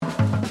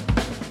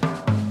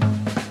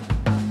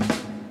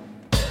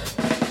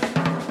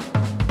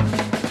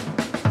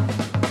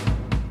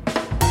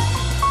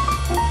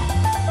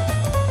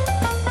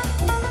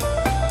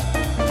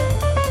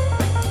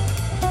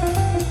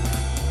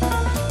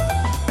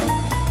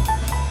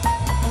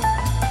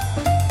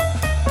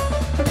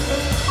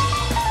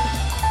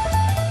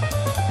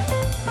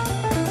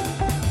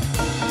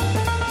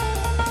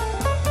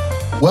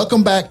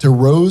Welcome back to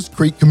Rose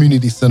Creek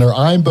Community Center.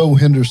 I'm Bo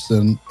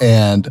Henderson,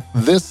 and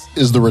this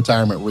is the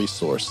Retirement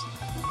Resource.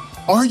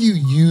 Are you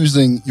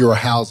using your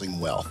housing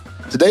wealth?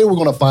 Today, we're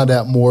going to find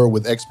out more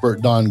with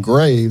expert Don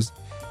Graves.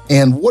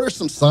 And what are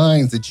some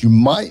signs that you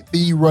might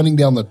be running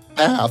down the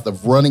path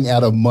of running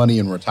out of money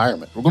in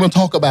retirement? We're going to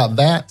talk about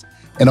that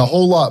and a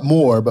whole lot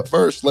more. But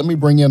first, let me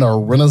bring in our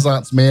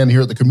Renaissance man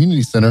here at the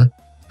Community Center.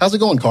 How's it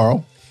going,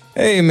 Carl?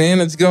 Hey, man,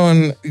 it's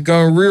going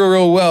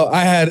real well.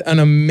 I had an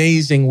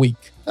amazing week.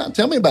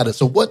 Tell me about it.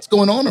 So what's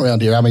going on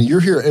around here? I mean,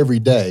 you're here every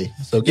day.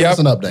 So give us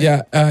an update.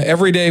 Yeah,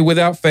 every day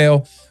without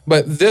fail.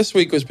 But this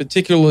week was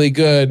particularly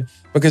good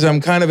because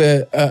I'm kind of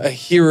a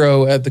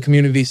hero at the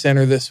community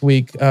center this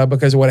week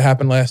because of what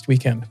happened last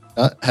weekend.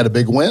 Had a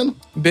big win?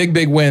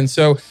 Big win.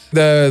 So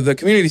the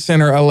community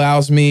center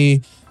allows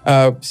me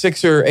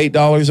 $6 or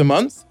 $8 a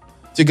month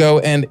to go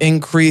and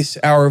increase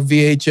our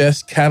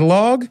VHS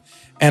catalog.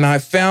 And I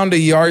found a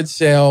yard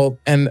sale,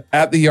 and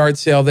at the yard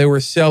sale, they were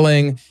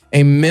selling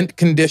a mint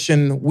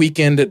condition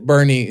Weekend at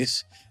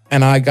Bernie's,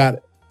 and I got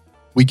it.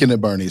 Weekend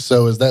at Bernie's.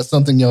 So is that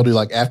something y'all do,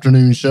 like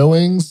afternoon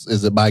showings?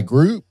 Is it by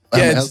group?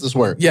 Yeah, how does this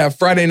work? Yeah,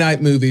 Friday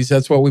night movies.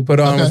 That's what we put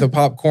on with the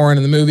popcorn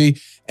and the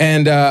movie.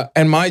 And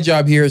my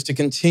job here is to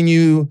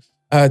continue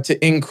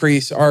to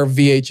increase our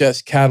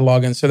VHS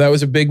catalog. And so that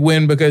was a big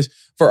win because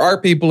for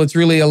our people, it's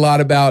really a lot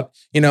about,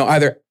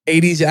 either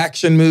 80s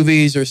action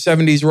movies or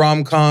 70s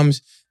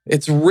rom-coms.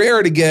 It's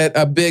rare to get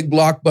a big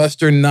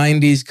blockbuster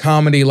 90s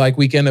comedy like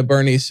Weekend at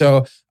Bernie's.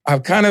 So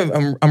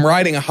I'm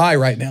riding a high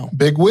right now.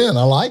 Big win.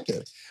 I like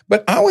it.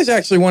 But I was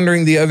actually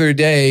wondering the other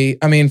day,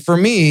 for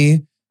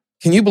me,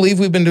 can you believe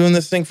we've been doing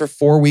this thing for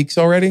 4 weeks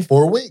already?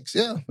 4 weeks,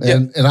 yeah.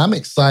 And I'm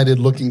excited,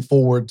 looking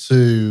forward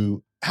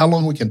to how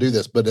long we can do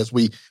this. But as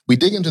we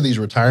dig into these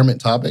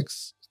retirement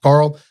topics,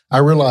 Carl, I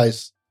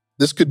realize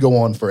this could go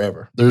on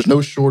forever. There's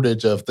no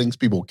shortage of things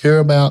people care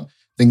about,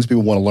 things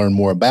people want to learn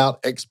more about,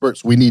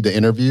 experts we need to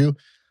interview.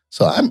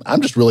 So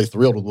I'm just really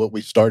thrilled with what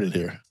we've started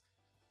here.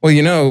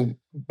 Well,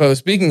 Bo,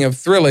 speaking of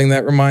thrilling,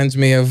 that reminds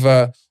me of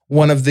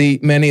one of the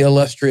many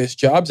illustrious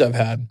jobs I've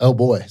had. Oh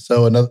boy!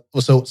 So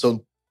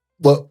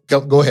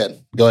go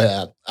ahead. Go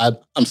ahead.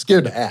 I'm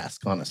scared to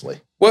ask,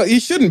 honestly. Well, you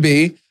shouldn't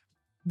be.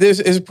 This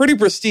is pretty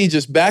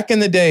prestigious. Back in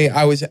the day,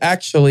 I was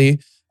actually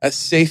a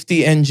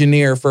safety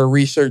engineer for a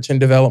research and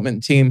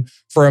development team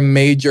for a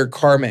major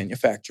car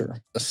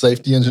manufacturer. A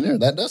safety engineer?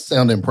 That does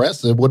sound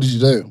impressive. What did you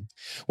do?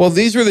 Well,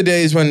 these were the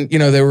days when,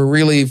 they were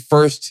really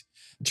first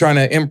trying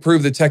to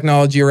improve the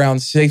technology around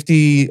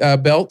safety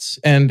belts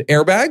and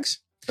airbags.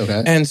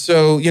 Okay. And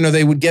so,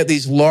 they would get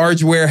these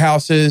large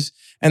warehouses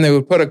and they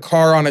would put a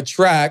car on a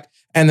track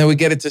and they would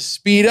get it to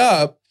speed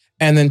up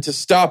and then to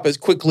stop as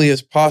quickly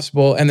as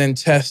possible and then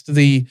test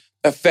the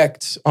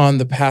effects on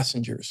the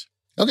passengers.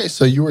 Okay,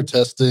 so you were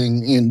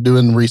testing and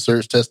doing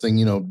research testing,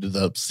 do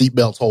the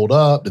seatbelts hold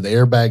up? Do the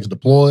airbags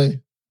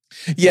deploy?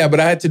 Yeah, but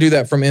I had to do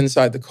that from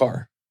inside the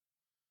car.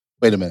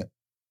 Wait a minute.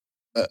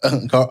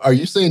 Are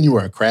you saying you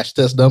were a crash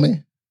test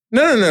dummy?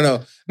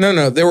 No.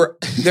 There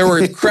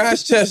were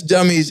crash test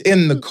dummies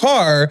in the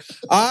car.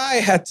 I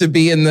had to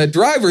be in the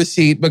driver's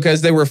seat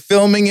because they were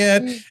filming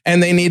it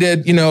and they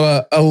needed,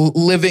 a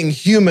living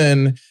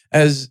human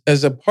as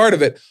a part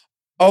of it.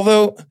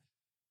 Although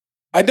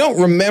I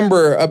don't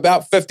remember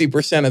about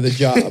 50% of the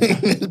job.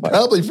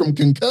 Probably from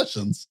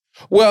concussions.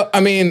 Well,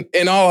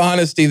 in all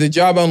honesty, the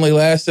job only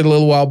lasted a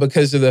little while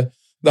because of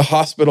the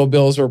hospital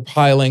bills were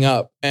piling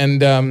up.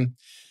 And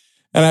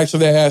actually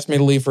they asked me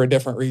to leave for a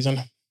different reason.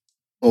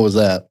 What was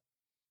that?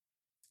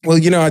 Well,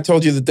 I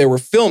told you that they were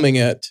filming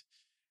it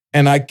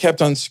and I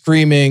kept on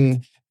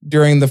screaming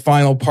during the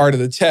final part of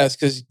the test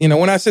because,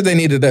 when I said they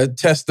needed to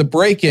test the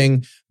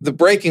braking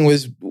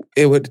was,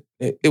 it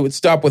would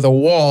stop with a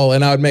wall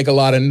and I would make a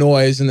lot of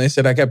noise and they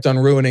said I kept on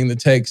ruining the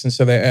takes and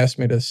so they asked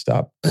me to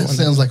stop. That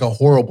sounds like a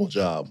horrible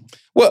job.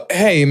 Well,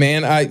 hey,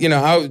 man, I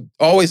was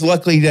always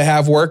lucky to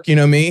have work,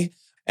 me.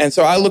 And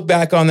so I look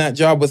back on that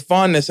job with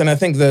fondness and I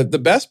think the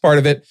best part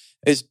of it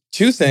is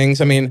two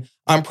things.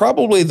 I'm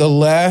probably the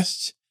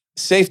last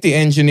safety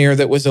engineer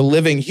that was a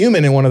living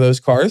human in one of those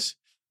cars.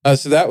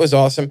 So that was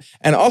awesome.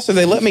 And also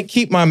they let me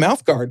keep my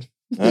mouth guard.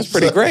 That was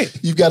pretty great.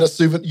 You've got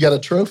you got a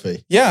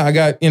trophy. Yeah, I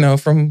got,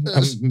 from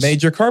a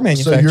major car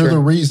manufacturer. So you're the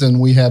reason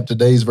we have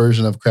today's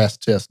version of crash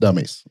test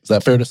dummies. Is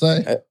that fair to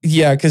say?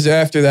 Yeah, because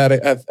after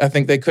that, I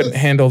think they couldn't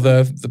handle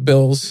the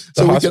bills,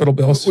 the hospital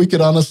bills. We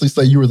could honestly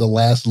say you were the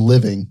last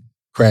living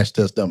crash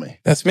test dummy.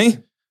 That's me.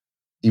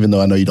 Even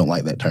though I know you don't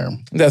like that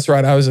term. That's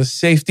right. I was a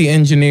safety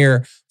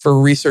engineer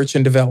for research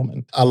and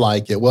development. I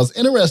like it. Well, as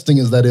interesting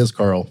as that is,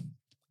 Carl,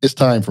 it's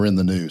time for In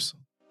the News.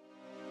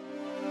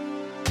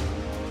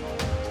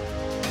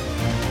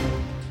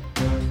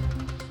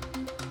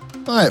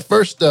 All right,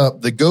 first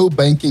up, the Go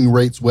Banking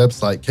Rates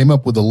website came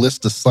up with a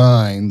list of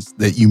signs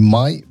that you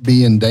might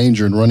be in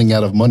danger in running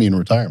out of money in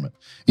retirement.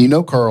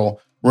 Carl,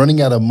 running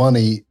out of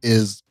money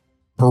is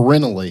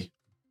perennially.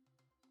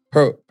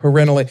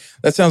 Perennially.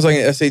 That sounds like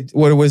an SAT.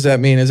 What does that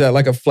mean? Is that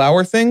like a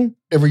flower thing?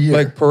 Every year.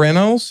 Like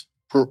perennials?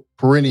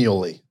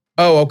 Perennially.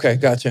 Oh, okay.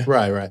 Gotcha.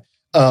 Right.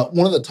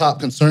 One of the top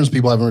concerns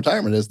people have in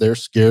retirement is they're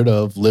scared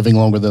of living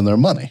longer than their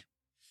money.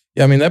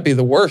 Yeah, I mean, that'd be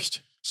the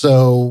worst.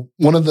 So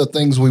one of the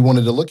things we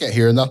wanted to look at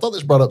here, and I thought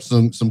this brought up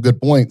some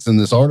good points in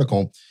this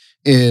article,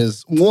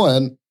 is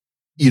one,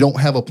 you don't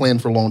have a plan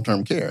for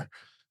long-term care.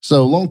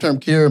 So long-term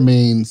care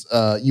means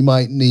you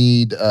might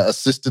need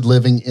assisted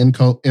living,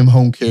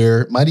 in-home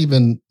care, might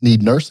even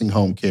need nursing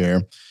home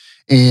care.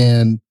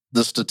 And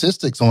the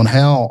statistics on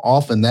how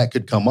often that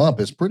could come up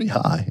is pretty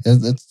high.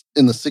 It's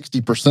in the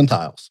 60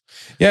 percentiles.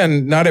 Yeah,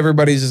 and not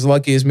everybody's as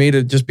lucky as me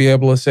to just be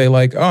able to say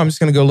like, oh, I'm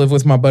just going to go live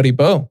with my buddy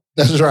Bo.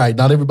 That's right.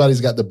 Not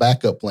everybody's got the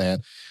backup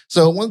plan.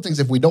 So one of the things,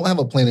 if we don't have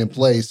a plan in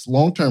place,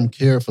 long-term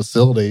care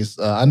facilities,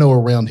 I know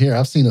around here,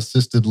 I've seen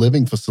assisted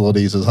living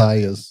facilities as high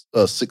as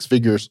 6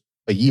 figures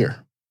a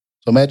year.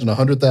 So imagine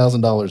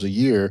 $100,000 a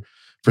year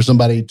for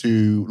somebody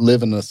to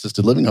live in an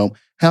assisted living home.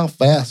 How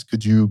fast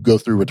could you go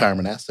through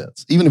retirement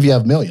assets, even if you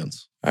have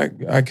millions?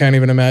 I can't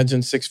even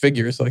imagine 6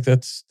 figures. Like,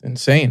 that's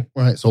insane.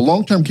 Right. So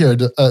long-term care,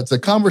 it's a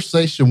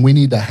conversation we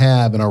need to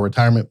have in our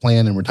retirement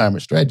plan and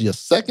retirement strategy. A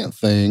second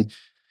thing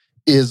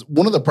is,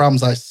 one of the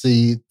problems I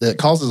see that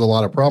causes a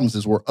lot of problems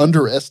is we're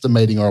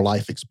underestimating our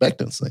life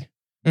expectancy.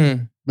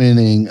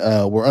 Meaning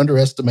we're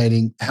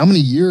underestimating how many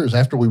years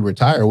after we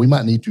retire we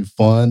might need to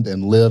fund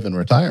and live in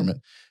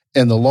retirement.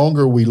 And the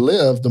longer we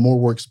live, the more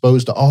we're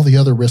exposed to all the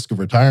other risks of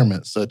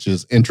retirement, such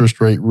as interest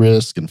rate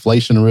risk,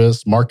 inflation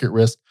risk, market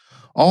risk.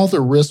 All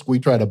the risks we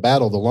try to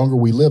battle, the longer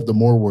we live, the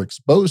more we're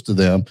exposed to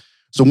them.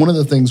 So one of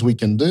the things we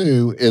can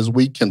do is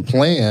we can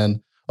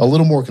plan a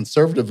little more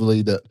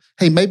conservatively that,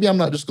 hey, maybe I'm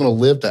not just going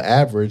to live to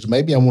average.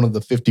 Maybe I'm one of the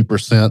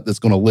 50% that's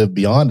going to live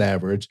beyond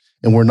average.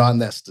 And we're not in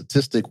that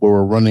statistic where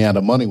we're running out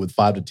of money with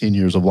 5 to 10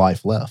 years of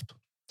life left.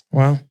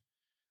 Wow.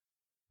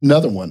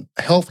 Another one,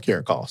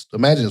 healthcare cost.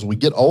 Imagine as we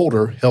get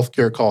older,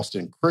 healthcare costs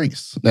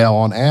increase. Now,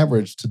 on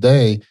average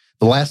today,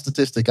 the last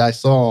statistic I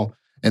saw,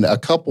 and a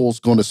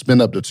couple's going to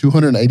spend up to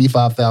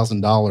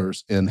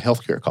 $285,000 in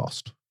healthcare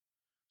cost.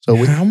 So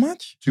how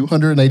much?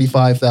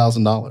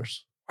 $285,000.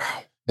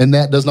 Wow. And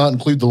that does not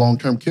include the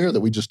long-term care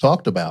that we just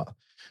talked about.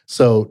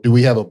 So do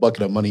we have a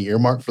bucket of money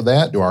earmarked for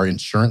that? Do our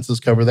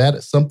insurances cover that?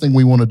 It's something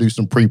we want to do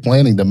some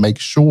pre-planning to make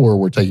sure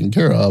we're taken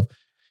care of.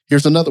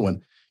 Here's another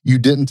one. You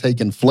didn't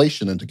take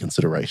inflation into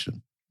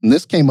consideration. And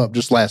this came up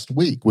just last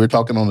week. We were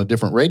talking on a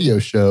different radio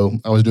show.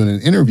 I was doing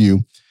an interview,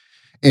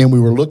 and we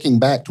were looking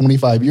back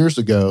 25 years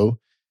ago.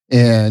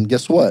 And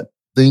guess what?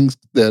 Things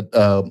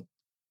that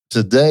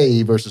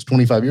today versus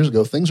 25 years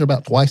ago, things are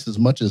about twice as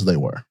much as they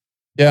were.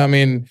 Yeah, I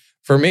mean,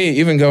 for me,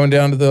 even going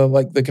down to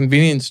the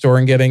convenience store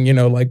and getting,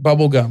 like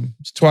bubble gum,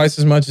 it's twice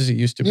as much as it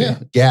used to be. Yeah,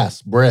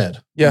 gas,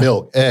 bread,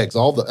 milk, eggs,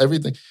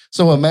 everything.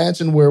 So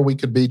imagine where we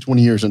could be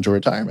 20 years into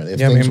retirement.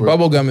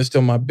 Bubble gum is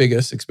still my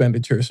biggest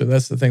expenditure, so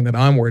that's the thing that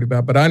I'm worried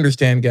about. But I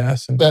understand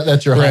gas and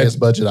that's your highest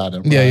budget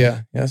item. Right?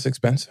 Yeah, it's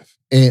expensive.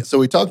 And so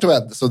we talked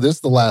about. So this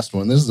is the last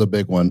one. This is a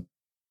big one.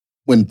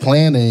 When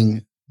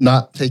planning,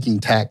 not taking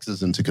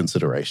taxes into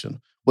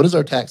consideration. What is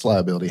our tax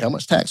liability? How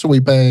much tax are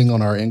we paying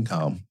on our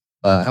income?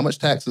 How much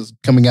tax is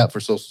coming out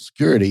for Social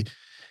Security?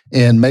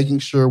 And making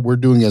sure we're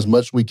doing as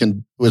much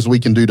as we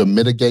can do to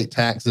mitigate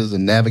taxes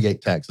and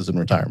navigate taxes in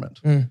retirement.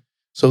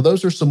 So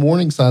those are some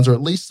warning signs, or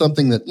at least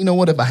something that,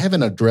 if I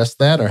haven't addressed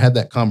that or had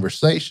that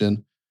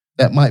conversation,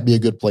 that might be a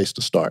good place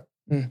to start.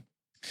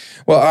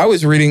 Well, I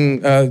was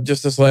reading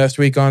just this last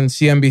week on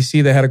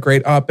CNBC, they had a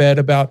great op-ed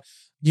about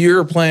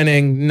you're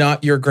planning,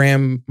 not your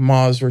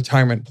grandma's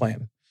retirement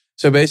plan.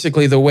 So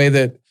basically the way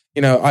that,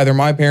 either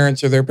my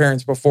parents or their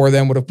parents before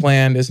them would have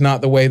planned is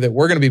not the way that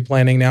we're going to be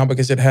planning now,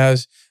 because it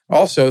has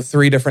also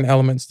 3 different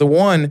elements. The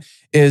one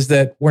is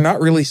that we're not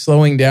really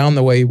slowing down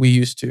the way we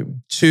used to.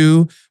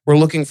 2, we're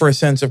looking for a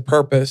sense of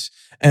purpose.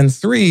 And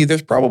 3,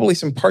 there's probably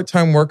some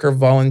part-time work or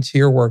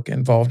volunteer work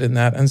involved in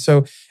that. And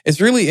so it's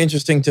really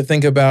interesting to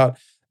think about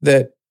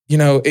that.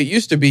 It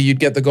used to be you'd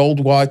get the gold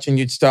watch and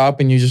you'd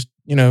stop and you just,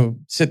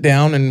 sit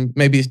down and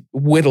maybe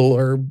whittle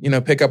or,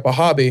 pick up a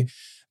hobby.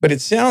 But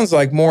it sounds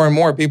like more and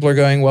more people are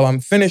going, well, I'm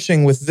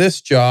finishing with this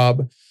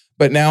job,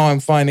 but now I'm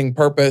finding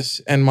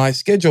purpose and my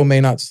schedule may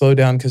not slow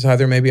down because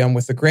either maybe I'm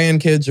with the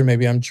grandkids or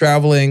maybe I'm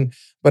traveling,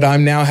 but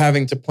I'm now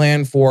having to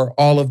plan for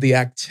all of the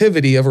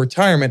activity of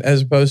retirement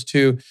as opposed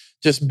to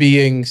just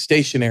being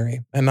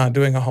stationary and not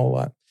doing a whole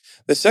lot.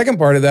 The second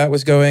part of that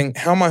was going,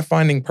 how am I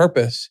finding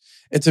purpose?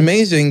 It's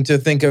amazing to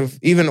think of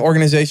even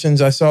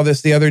organizations. I saw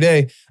this the other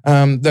day.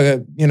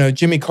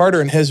 Jimmy Carter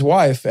and his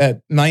wife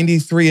at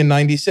 93 and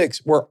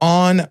 96 were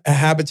on a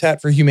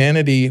Habitat for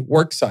Humanity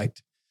work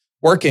site,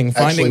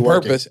 finding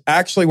purpose,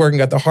 actually working,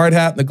 got the hard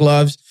hat and the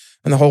gloves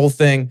and the whole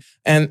thing.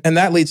 And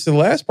that leads to the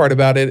last part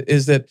about it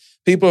is that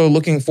people are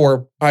looking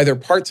for either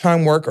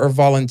part-time work or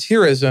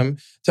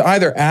volunteerism to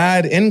either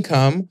add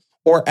income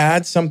or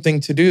add something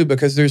to do,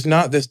 because there's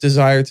not this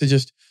desire to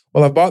just,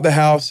 well, I've bought the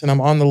house and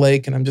I'm on the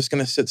lake and I'm just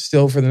going to sit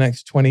still for the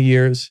next 20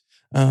 years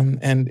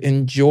and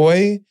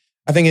enjoy.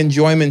 I think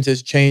enjoyment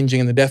is changing,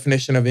 and the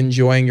definition of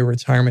enjoying your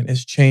retirement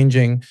is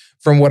changing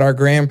from what our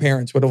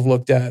grandparents would have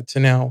looked at to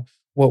now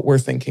what we're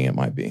thinking it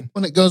might be.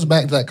 When it goes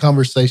back to that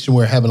conversation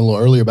we were having a little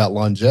earlier about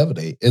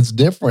longevity, it's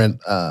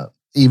different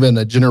even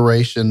a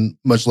generation,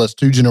 much less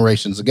 2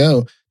 generations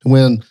ago,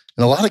 when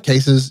in a lot of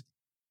cases,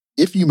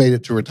 if you made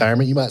it to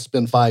retirement, you might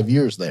spend 5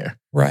 years there.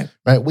 Right.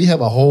 We have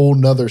a whole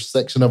nother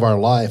section of our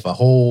life, a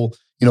whole,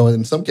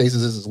 in some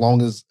cases, it's as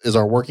long as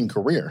our working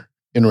career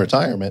in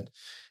retirement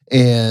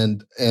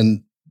and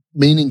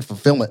meaning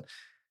fulfillment.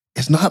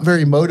 It's not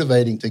very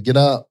motivating to get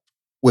up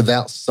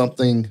without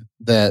something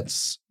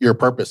that's your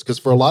purpose. Because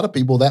for a lot of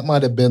people, that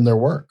might have been their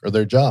work or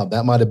their job.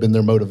 That might have been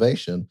their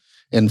motivation.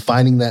 And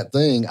finding that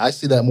thing, I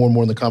see that more and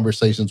more in the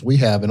conversations we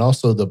have, and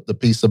also the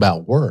piece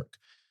about work.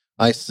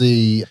 I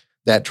see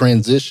that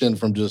transition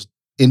from just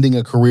ending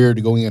a career to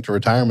going into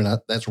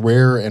retirement. That's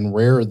rarer and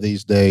rarer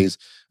these days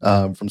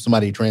from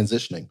somebody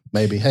transitioning.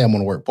 Maybe, hey, I'm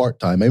going to work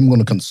part-time. Maybe I'm going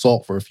to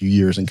consult for a few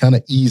years and kind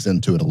of ease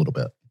into it a little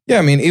bit. Yeah,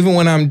 I mean, even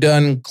when I'm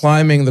done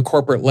climbing the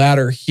corporate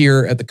ladder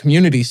here at the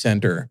community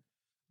center,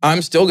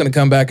 I'm still going to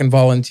come back and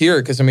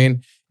volunteer because, I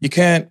mean, you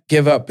can't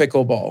give up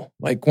pickleball.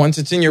 Like once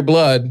it's in your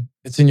blood,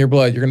 it's in your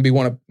blood. You're going to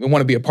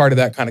want to be a part of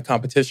that kind of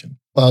competition.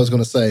 Well, I was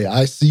going to say,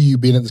 I see you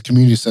being at this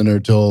community center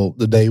till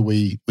the day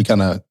we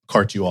kind of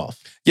cart you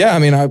off. Yeah, I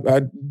mean,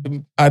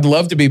 I'd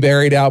love to be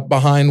buried out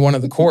behind one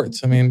of the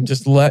courts. I mean,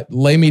 just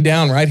lay me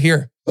down right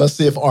here. Let's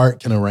see if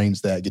Art can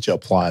arrange that, get you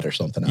applied or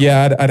something.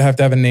 Yeah, I'd have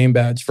to have a name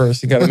badge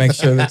first. You got to make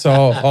sure that's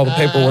all the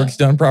paperwork's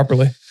done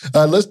properly.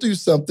 Let's do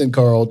something,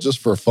 Carl, just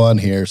for fun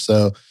here.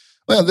 So,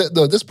 well,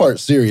 this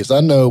part's serious.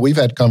 I know we've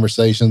had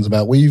conversations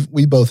about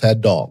we both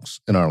had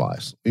dogs in our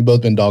lives. We've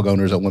both been dog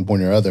owners at one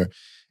point or other.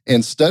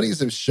 And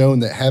studies have shown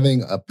that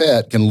having a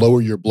pet can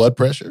lower your blood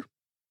pressure,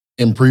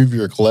 improve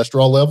your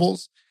cholesterol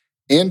levels,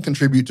 and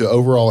contribute to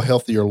overall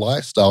healthier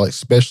lifestyle,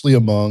 especially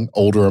among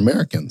older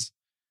Americans.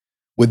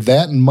 With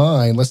that in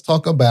mind, let's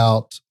talk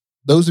about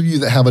those of you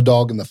that have a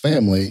dog in the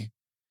family.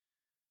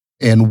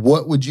 And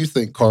what would you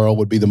think, Carl,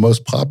 would be the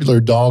most popular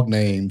dog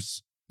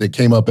names that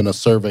came up in a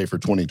survey for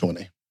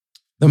 2020?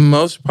 The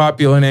most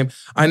popular name.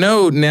 I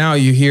know now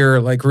you hear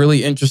like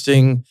really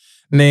interesting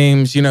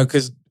names,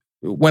 because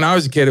when I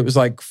was a kid, it was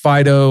like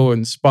Fido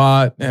and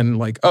Spot and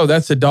like, oh,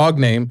 that's a dog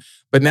name.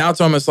 But now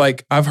it's almost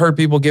like I've heard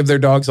people give their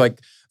dogs like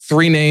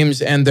 3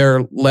 names and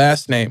their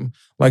last name.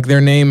 Like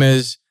their name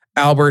is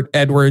Albert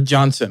Edward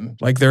Johnson.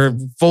 Like they're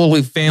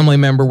fully family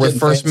member with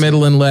first,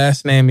 middle, and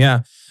last name.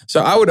 Yeah.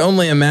 So I would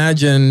only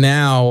imagine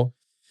now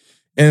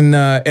in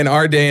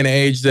our day and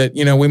age that,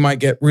 we might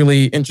get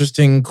really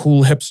interesting,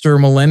 cool hipster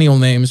millennial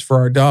names for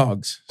our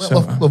dogs.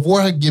 Well,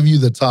 before I give you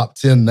the top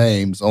 10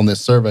 names on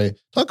this survey,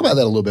 talk about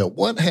that a little bit.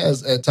 What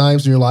has at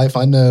times in your life,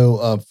 I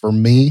know for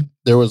me,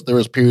 there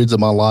was periods of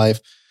my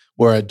life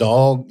where a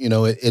dog,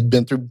 it'd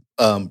been through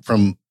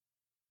from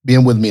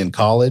being with me in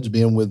college,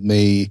 being with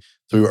me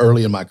through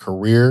early in my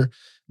career,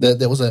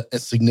 that was a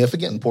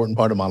significant, important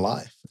part of my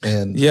life.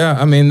 And yeah,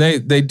 I mean, they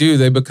do.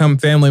 They become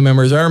family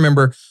members. I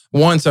remember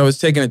once I was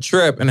taking a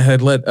trip and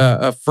had let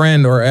a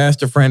friend or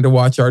asked a friend to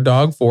watch our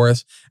dog for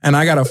us. And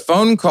I got a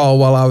phone call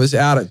while I was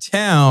out of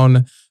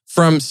town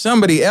from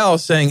somebody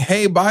else saying,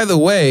 hey, by the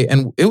way,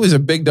 and it was a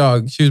big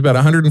dog. She was about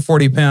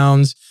 140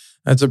 pounds.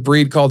 That's a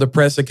breed called a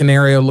Presa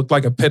Canario. Looked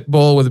like a pit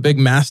bull with a big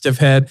mastiff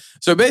head.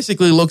 So it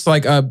basically looks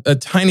like a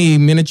tiny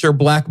miniature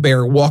black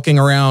bear walking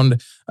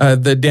around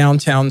the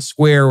downtown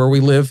square where we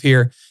live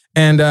here.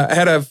 And I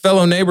had a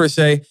fellow neighbor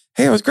say,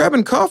 hey, I was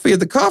grabbing coffee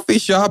at the coffee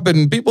shop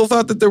and people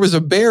thought that there was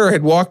a bear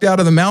had walked out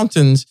of the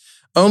mountains,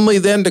 only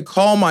then to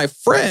call my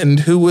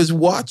friend who was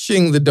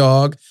watching the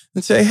dog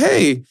and say,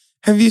 hey,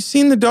 have you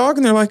seen the dog?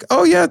 And they're like,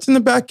 oh yeah, it's in the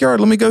backyard.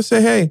 Let me go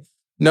say hey.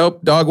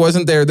 Nope, dog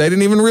wasn't there. They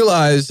didn't even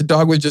realize the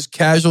dog was just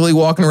casually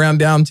walking around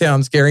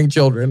downtown scaring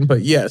children.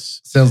 But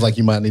yes. Sounds like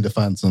you might need to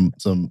find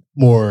some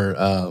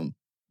more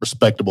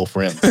respectable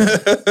friends.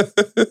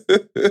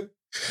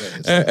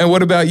 And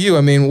what about you?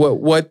 I mean,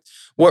 what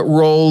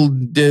role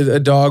did a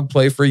dog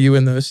play for you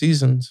in those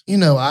seasons?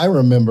 I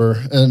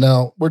remember, and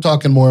now we're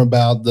talking more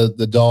about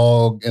the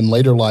dog in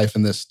later life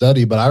in this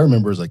study, but I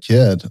remember as a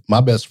kid,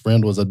 my best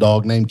friend was a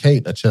dog named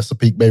Kate, a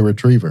Chesapeake Bay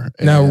Retriever.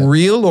 Now,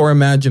 real or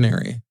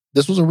imaginary?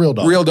 This was a real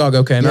dog. Real dog,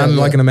 okay. Not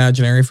like an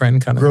imaginary friend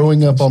kind of.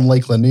 Growing up on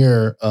Lake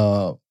Lanier,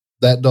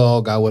 that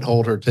dog, I would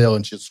hold her tail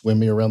and she'd swim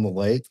me around the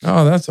lake.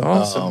 Oh, that's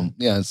awesome.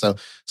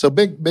 So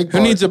big. Who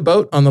needs a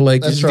boat on the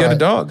lake? You just get a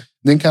dog.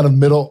 Then kind of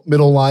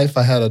middle life,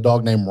 I had a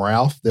dog named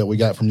Ralph that we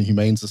got from the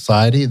Humane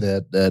Society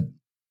that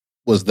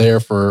was there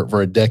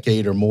for a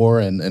decade or more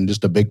and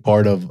just a big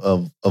part of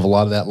a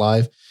lot of that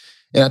life.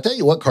 And I tell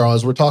you what, Carl,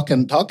 as we're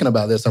talking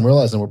about this, I'm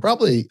realizing we're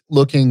probably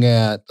looking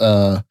at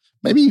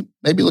maybe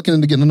looking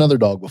into getting another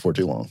dog before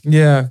too long.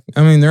 Yeah,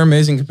 I mean they're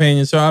amazing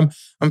companions. So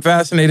I'm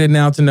fascinated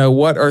now to know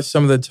what are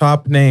some of the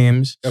top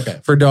names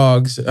for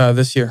dogs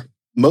this year.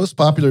 Most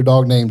popular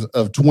dog names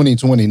of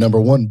 2020.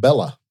 Number 1,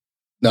 Bella.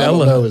 Now,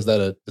 Bella. I don't know, is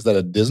that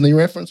a Disney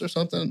reference or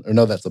something? Or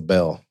no, that's a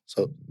Belle.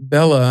 So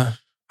Bella,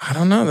 I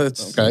don't know.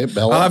 That's okay.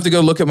 Bella. I'll have to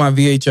go look at my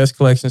VHS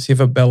collection and see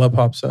if a Bella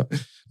pops up.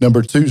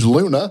 Number 2 is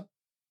Luna.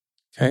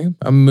 Okay,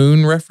 a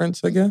moon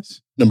reference, I guess.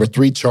 Number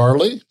 3,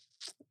 Charlie.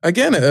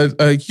 Again,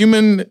 a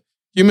human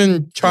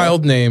Human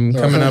child name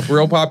coming up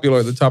real popular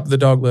at the top of the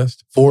dog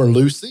list. 4,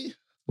 Lucy.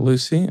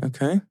 Lucy,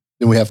 okay.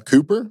 Then we have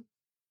Cooper.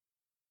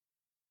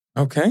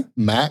 Okay.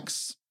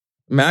 Max.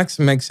 Max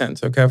makes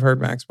sense. Okay, I've heard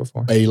Max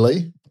before.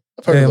 Bailey.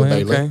 I've heard of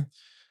Bailey. Okay.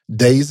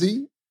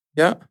 Daisy.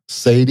 Yeah.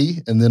 Sadie,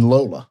 and then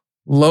Lola.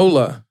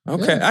 Lola.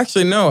 Okay. Yeah.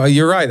 Actually, no,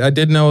 you're right. I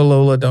did know a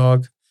Lola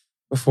dog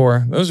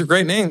before. Those are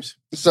great names.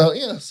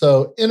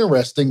 So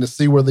interesting to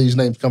see where these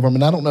names come from.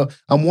 And I don't know.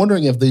 I'm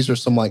wondering if these are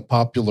some like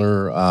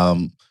popular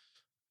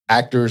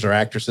actors or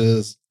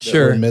actresses that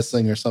we're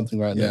missing or something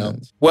now.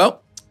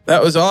 Well,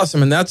 that was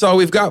awesome. And that's all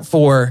we've got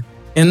for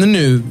In the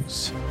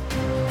News.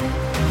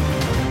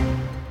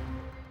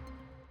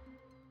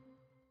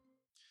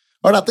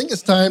 All right, I think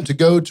it's time to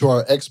go to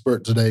our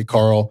expert today,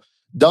 Carl.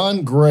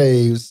 Don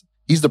Graves.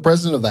 He's the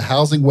president of the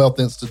Housing Wealth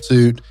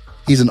Institute.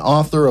 He's an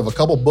author of a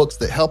couple books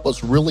that help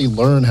us really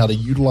learn how to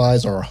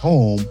utilize our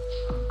home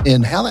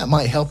and how that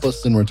might help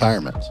us in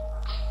retirement.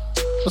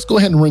 Let's go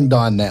ahead and ring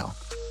Don now.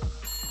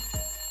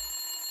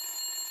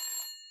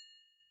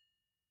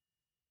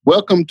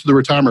 Welcome to the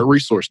Retirement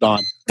Resource, Don.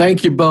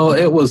 Thank you, Bo.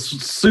 It was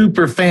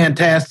super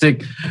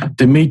fantastic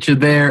to meet you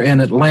there in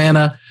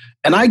Atlanta.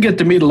 And I get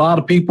to meet a lot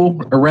of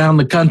people around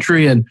the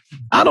country, and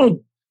I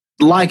don't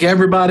like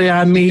everybody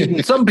I meet.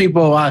 And some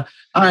people I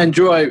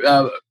enjoy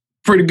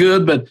pretty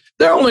good, but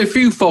there are only a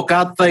few folk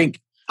I think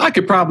I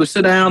could probably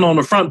sit down on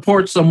the front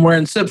porch somewhere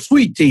and sip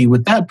sweet tea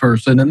with that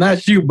person. And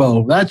that's you,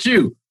 Bo. That's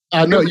you.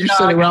 I know. You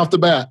said it right off the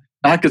bat.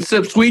 I could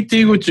sip sweet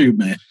tea with you,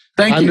 man.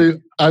 Thank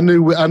you. I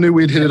knew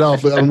we'd hit it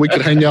off and we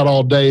could hang out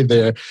all day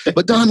there.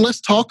 But Don, let's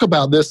talk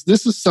about this.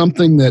 This is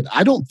something that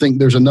I don't think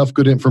there's enough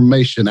good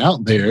information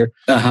out there.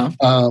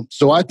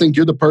 So I think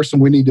you're the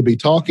person we need to be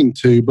talking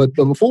to. But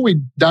before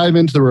we dive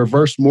into the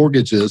reverse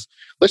mortgages,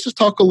 let's just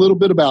talk a little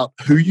bit about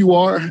who you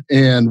are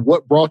and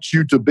what brought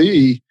you to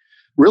be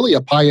really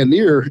a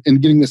pioneer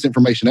in getting this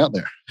information out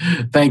there.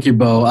 Thank you,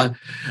 Bo.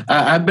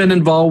 I've been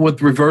involved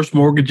with reverse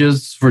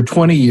mortgages for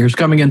 20 years,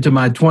 coming into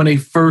my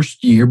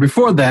 21st year.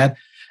 Before that,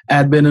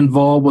 I'd been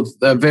involved with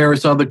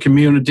various other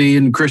community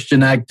and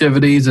Christian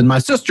activities. And my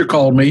sister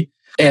called me,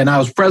 and I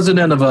was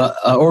president of an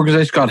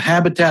organization called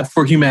Habitat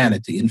for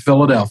Humanity in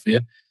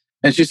Philadelphia.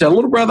 And she said,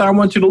 little brother, I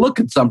want you to look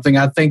at something.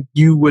 I think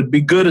you would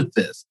be good at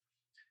this.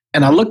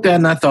 And I looked at it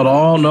and I thought,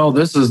 oh, no,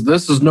 this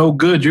is no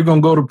good. You're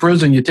going to go to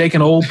prison. You're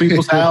taking old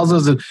people's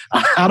houses. And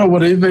I don't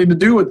want anything to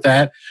do with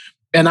that.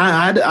 And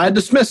I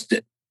dismissed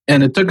it.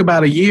 And it took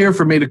about a year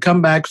for me to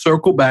come back,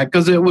 circle back,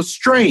 because it was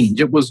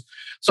strange.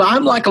 So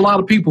I'm like a lot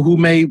of people who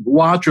may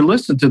watch or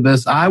listen to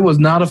this. I was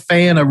not a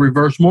fan of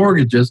reverse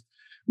mortgages,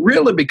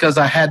 really because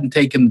I hadn't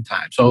taken the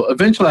time. So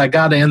eventually I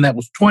got in. That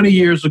was 20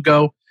 years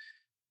ago.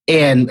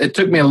 And it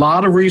took me a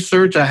lot of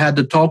research. I had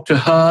to talk to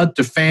HUD,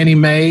 to Fannie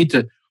Mae,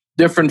 to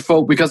different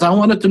folk, because I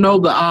wanted to know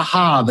the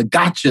aha, the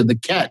gotcha, the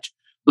catch,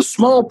 the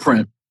small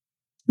print,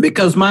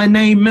 because my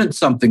name meant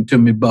something to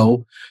me,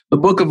 Bo. The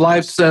Book of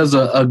Life says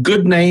a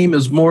good name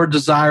is more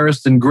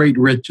desirous than great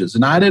riches.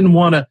 And I didn't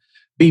want to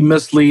be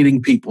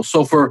misleading people.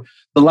 So for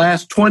the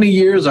last 20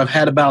 years, I've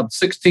had about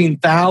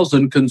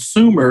 16,000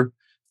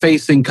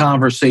 consumer-facing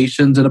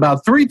conversations, and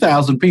about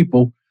 3,000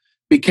 people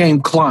became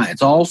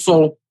clients.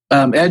 Also,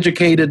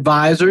 educated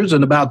advisors,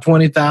 and about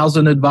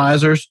 20,000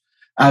 advisors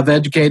I've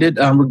educated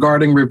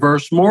regarding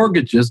reverse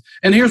mortgages.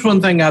 And here's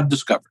one thing I've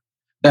discovered,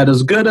 that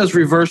as good as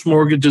reverse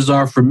mortgages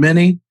are for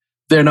many,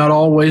 they're not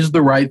always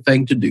the right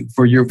thing to do.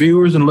 For your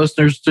viewers and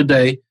listeners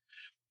today,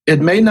 it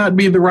may not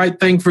be the right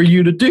thing for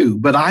you to do,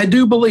 but I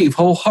do believe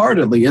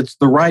wholeheartedly it's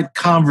the right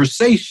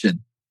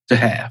conversation to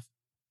have.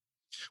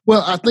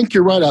 Well, I think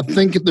you're right. I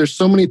think there's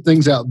so many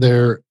things out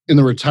there in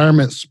the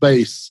retirement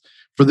space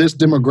for this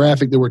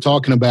demographic that we're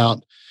talking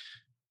about.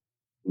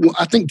 Well,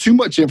 I think too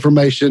much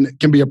information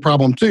can be a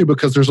problem too,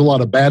 because there's a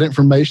lot of bad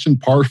information,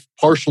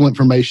 partial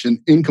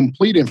information,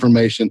 incomplete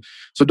information.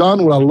 So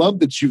Don, what I love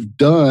that you've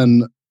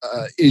done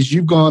is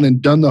you've gone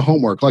and done the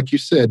homework. Like you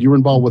said, you were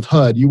involved with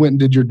HUD. You went and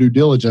did your due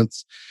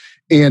diligence.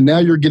 And now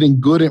you're getting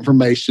good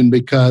information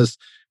because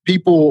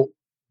people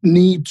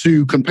need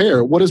to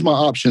compare. What is my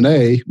option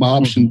A, my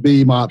option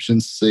B, my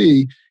option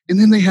C? And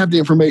then they have the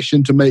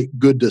information to make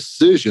good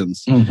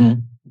decisions.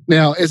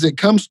 Now, as it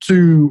comes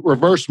to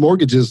reverse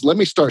mortgages, let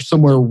me start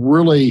somewhere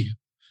really,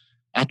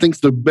 I think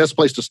the best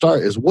place to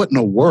start is what in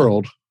the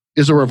world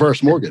is a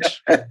reverse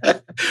mortgage?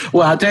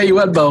 Well, I'll tell you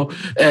what, Bo,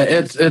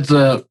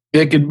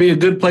 it could be a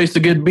good place to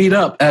get beat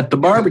up at the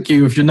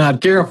barbecue if you're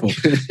not careful.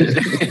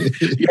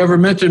 You ever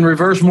mention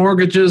reverse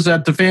mortgages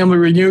at the family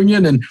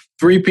reunion and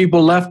 3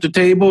 people left the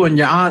table and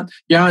your aunt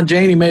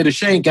Janie made a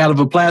shank out of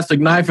a plastic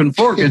knife and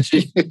fork and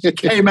she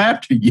came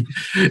after you.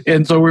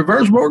 And so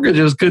reverse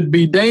mortgages could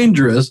be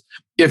dangerous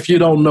if you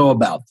don't know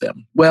about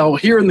them. Well,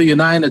 here in the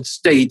United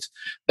States,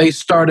 they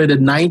started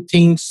in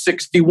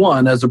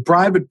 1961 as a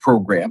private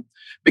program,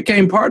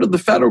 became part of the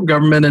federal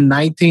government in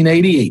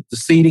 1988. The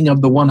seating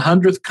of the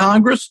 100th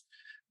Congress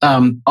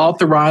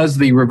authorized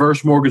the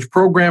reverse mortgage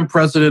program.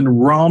 President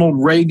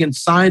Ronald Reagan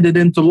signed it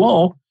into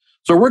law.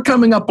 So we're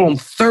coming up on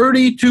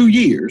 32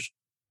 years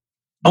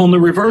on the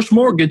reverse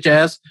mortgage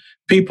as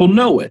people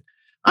know it.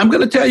 I'm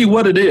going to tell you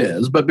what it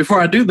is. But before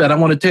I do that, I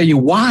want to tell you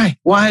why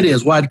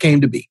it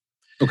came to be.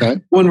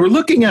 Okay. When we're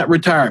looking at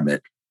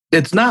retirement,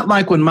 it's not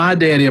like when my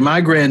daddy or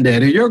my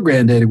granddaddy or your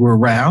granddaddy were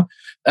around.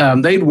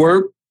 They'd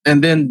work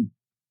and then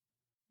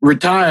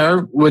retire,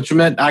 which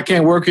meant I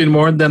can't work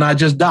anymore, and then I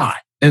just die.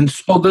 And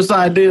so this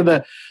idea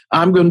that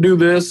I'm going to do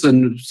this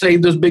and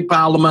save this big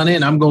pile of money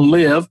and I'm going to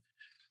live,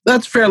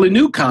 that's a fairly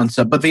new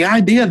concept. But the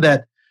idea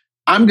that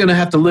I'm going to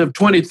have to live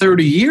 20,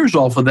 30 years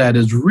off of that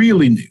is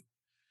really new.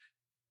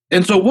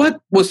 And so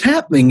what was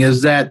happening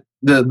is that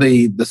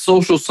the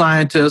social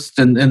scientists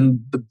and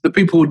the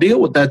people who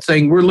deal with that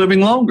saying we're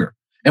living longer.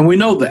 And we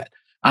know that.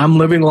 I'm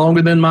living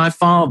longer than my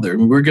father.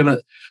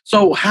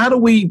 So how do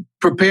we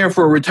prepare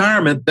for a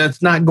retirement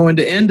that's not going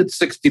to end at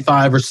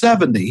 65 or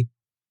 70,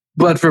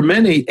 but for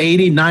many,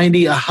 80,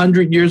 90,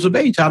 100 years of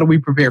age? How do we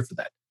prepare for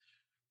that?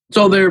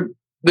 So there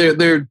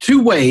are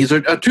two ways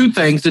or two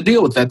things to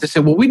deal with that. They say,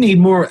 well, we need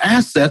more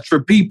assets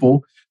for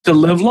people to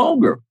live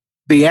longer.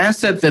 The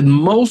asset that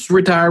most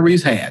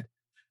retirees had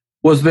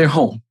was their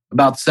home,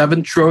 about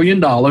 $7 trillion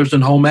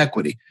in home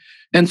equity.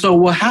 And so,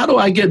 well, how do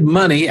I get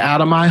money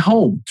out of my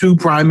home? Two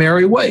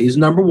primary ways.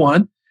 Number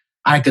one,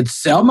 I could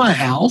sell my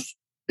house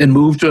and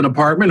move to an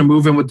apartment and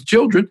move in with the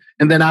children,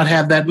 and then I'd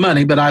have that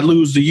money, but I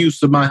lose the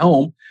use of my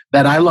home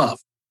that I love.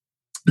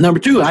 Number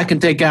two, I can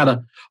take out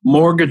a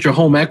mortgage or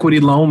home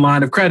equity loan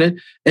line of credit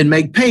and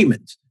make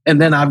payments.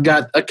 And then I've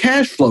got a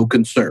cash flow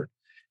concern.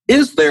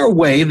 Is there a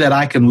way that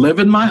I can live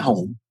in my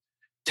home,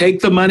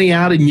 take the money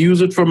out and use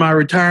it for my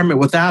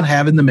retirement without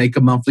having to make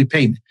a monthly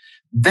payment?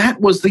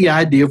 That was the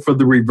idea for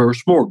the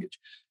reverse mortgage.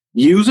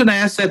 Use an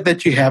asset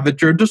that you have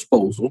at your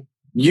disposal,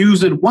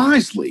 use it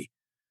wisely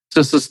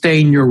to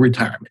sustain your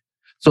retirement.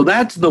 So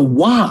that's the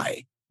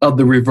why of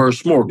the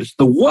reverse mortgage.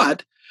 The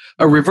what?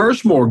 A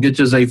reverse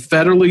mortgage is a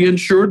federally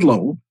insured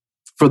loan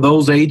for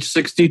those age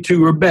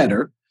 62 or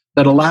better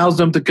that allows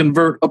them to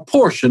convert a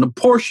portion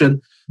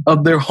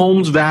of their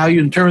home's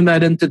value and turn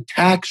that into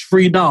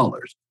tax-free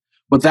dollars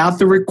without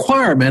the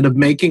requirement of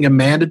making a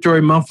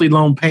mandatory monthly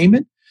loan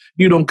payment.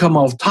 You don't come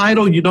off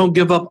title. You don't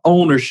give up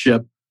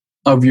ownership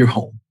of your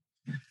home.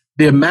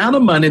 The amount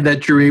of money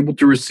that you're able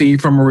to receive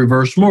from a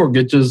reverse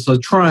mortgage is a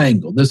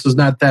triangle. This is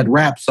not that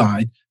rap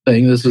sign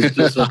thing. This is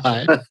just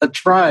a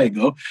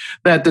triangle.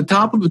 At the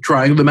top of the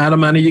triangle, the amount of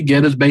money you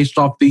get is based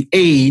off the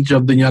age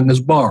of the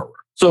youngest borrower.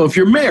 So if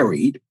you're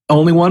married,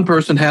 only one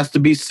person has to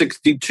be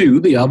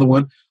 62. The other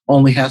one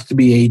only has to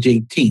be age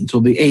 18. So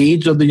the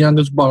age of the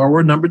youngest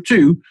borrower. Number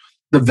two,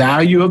 the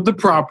value of the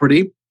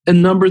property.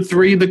 And number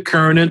three, the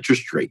current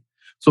interest rate.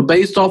 So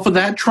based off of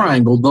that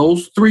triangle,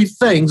 those three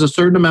things, a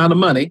certain amount of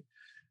money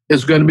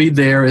is going to be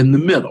there in the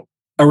middle.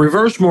 A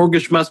reverse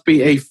mortgage must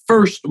be a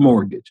first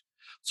mortgage.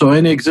 So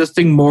any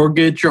existing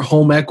mortgage or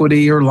home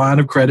equity or line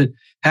of credit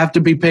have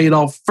to be paid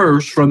off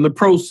first from the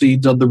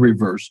proceeds of the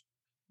reverse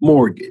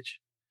mortgage.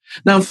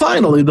 Now,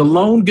 finally, the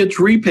loan gets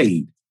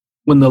repaid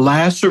when the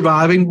last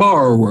surviving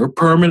borrower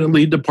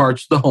permanently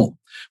departs the home,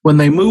 when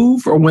they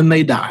move or when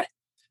they die.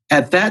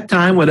 At that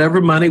time,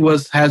 whatever money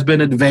has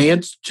been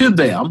advanced to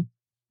them,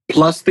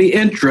 plus the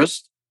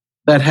interest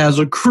that has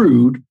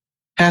accrued,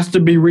 has to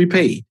be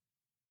repaid.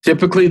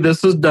 Typically,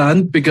 this is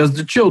done because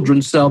the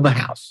children sell the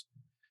house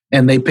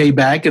and they pay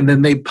back and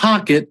then they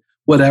pocket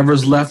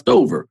whatever's left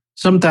over.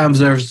 Sometimes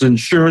there's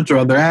insurance or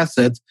other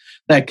assets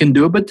that can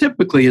do it, but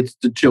typically it's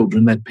the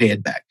children that pay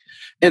it back.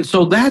 And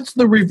so that's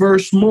the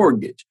reverse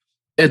mortgage.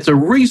 It's a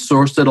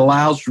resource that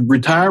allows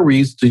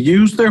retirees to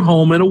use their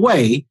home in a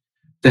way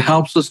to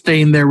help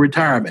sustain their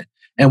retirement.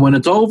 And when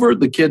it's over,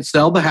 the kids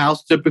sell the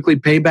house, typically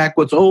pay back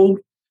what's owed,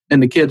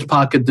 and the kids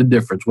pocket the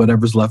difference,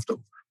 whatever's left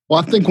over. Well,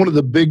 I think one of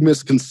the big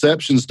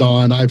misconceptions,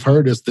 Don, I've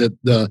heard is that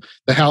the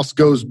house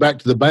goes back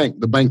to the bank.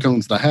 The bank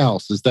owns the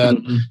house. Is that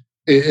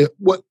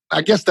what?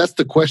 I guess that's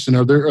the question.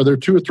 Are there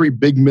two or three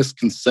big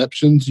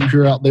misconceptions you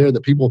hear out there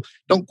that people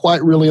don't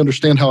quite really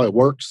understand how it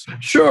works?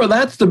 Sure,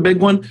 that's the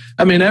big one.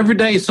 I mean, every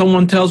day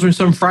someone tells me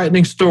some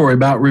frightening story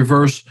about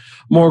reverse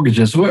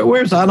mortgages.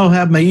 I don't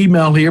have my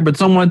email here, but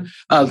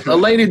a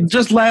lady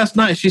just last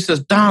night, she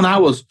says, Don, I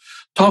was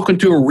talking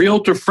to a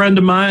realtor friend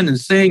of mine and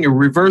saying a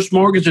reverse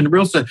mortgage, and the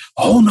realtor said,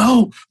 oh,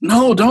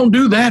 no, don't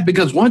do that,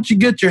 because once you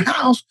get your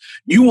house,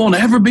 you won't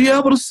ever be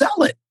able to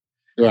sell it.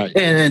 Right.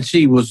 And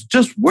she was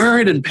just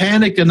worried and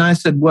panicked. And I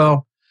said,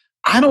 well,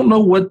 I don't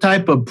know what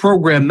type of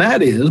program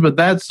that is, but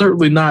that's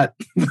certainly not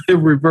the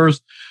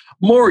reverse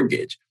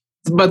mortgage.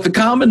 But the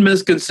common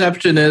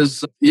misconception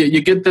is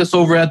you get this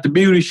over at the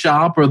beauty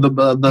shop or the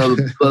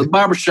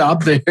barber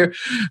shop there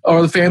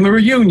or the family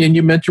reunion.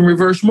 You mention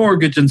reverse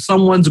mortgage and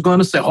someone's going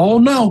to say, oh,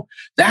 no,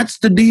 that's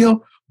the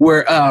deal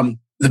where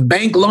the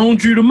bank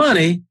loans you the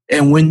money.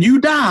 And when you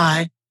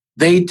die,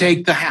 they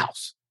take the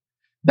house.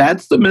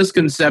 That's the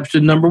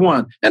misconception number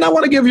one. And I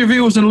want to give your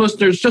viewers and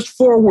listeners just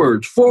 4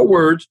 words. 4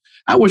 words.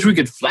 I wish we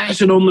could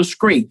flash it on the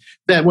screen.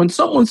 That when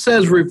someone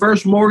says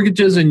reverse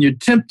mortgages and you're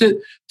tempted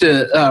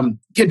to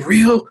get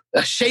real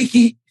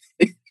shaky,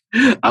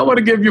 I want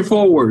to give you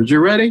 4 words. You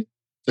ready?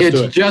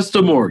 It's just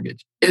a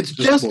mortgage. It's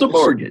just a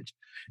mortgage.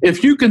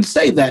 If you can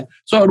say that,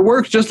 so it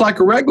works just like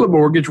a regular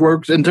mortgage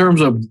works in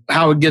terms of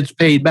how it gets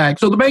paid back.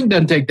 So the bank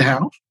doesn't take the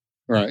house.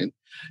 Right.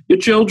 Your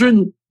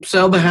children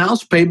sell the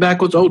house, pay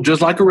back what's owed,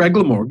 just like a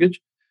regular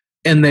mortgage,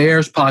 and the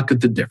heirs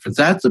pocket the difference.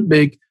 That's a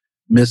big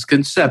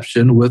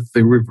misconception with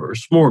the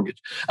reverse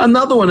mortgage.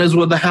 Another one is,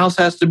 well, the house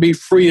has to be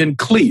free and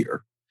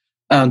clear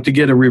to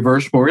get a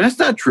reverse mortgage. That's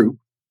not true.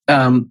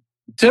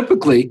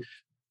 Typically,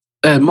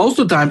 most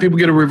of the time, people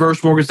get a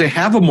reverse mortgage. They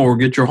have a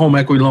mortgage or home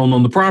equity loan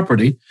on the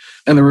property,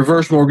 and the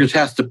reverse mortgage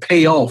has to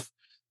pay off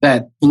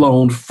that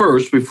loan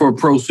first before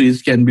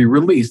proceeds can be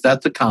released.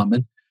 That's a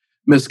common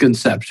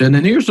misconception.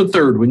 And here's the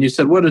third one. You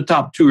said, what are the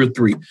top 2 or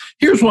 3?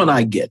 Here's one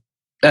I get.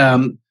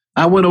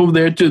 I went over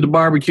there to the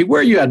barbecue.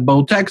 Where are you at,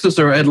 Bo? Texas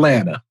or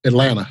Atlanta?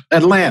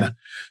 Atlanta.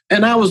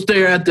 And I was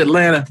there at the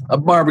Atlanta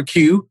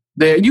barbecue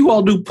there. You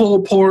all do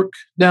pulled pork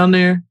down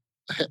there?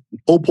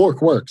 Pulled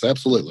pork works,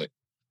 absolutely.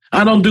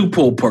 I don't do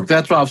pulled pork.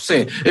 That's what I'm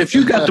saying. If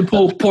you got the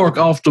pulled pork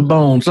off the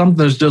bone,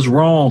 something's just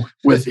wrong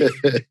with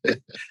it.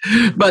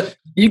 But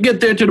you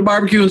get there to the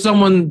barbecue and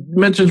someone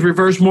mentions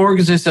reverse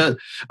mortgage. They said,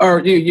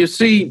 or you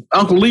see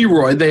Uncle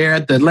Leroy there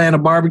at the Atlanta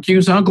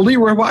barbecue. So, Uncle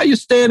Leroy, why are you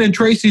staying in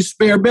Tracy's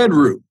spare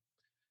bedroom?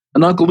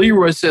 And Uncle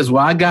Leroy says,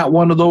 well, I got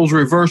one of those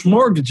reverse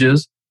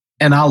mortgages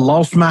and I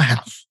lost my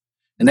house.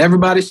 And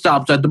everybody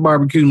stops at the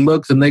barbecue and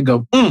looks and they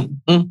go,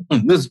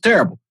 this is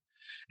terrible.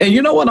 And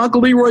you know what?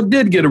 Uncle Leroy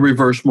did get a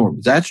reverse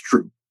mortgage. That's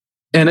true.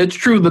 And it's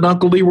true that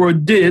Uncle Leroy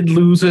did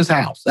lose his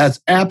house. That's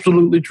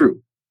absolutely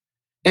true.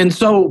 And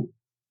so,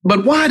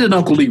 but why did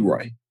Uncle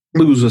Leroy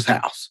lose his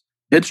house?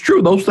 It's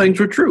true. Those things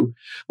were true.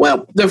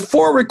 Well, there are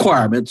 4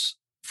 requirements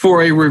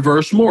for a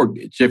reverse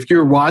mortgage. If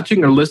you're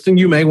watching or listening,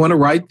 you may want to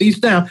write these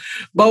down.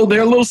 Bo,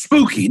 they're a little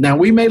spooky. Now,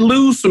 we may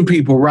lose some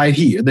people right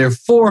here. There are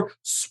 4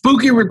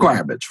 spooky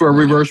requirements for a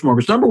reverse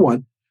mortgage. Number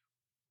 1,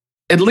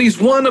 at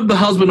least one of the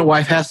husband and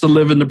wife has to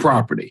live in the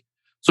property.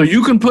 So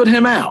you can put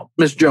him out,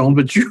 Miss Jones,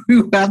 but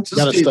you have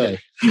to stay.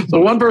 So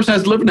one person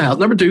has to live in the house.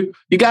 Number 2,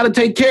 you got to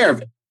take care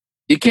of it.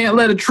 You can't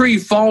let a tree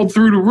fall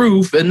through the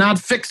roof and not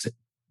fix it.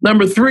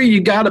 Number 3,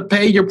 you got to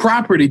pay your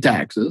property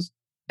taxes.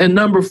 And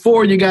number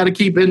 4, you got to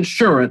keep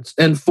insurance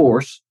in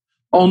force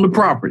on the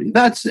property.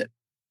 That's it.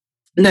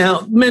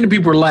 Now, many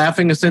people are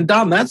laughing and saying,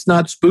 Don, that's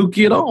not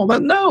spooky at all.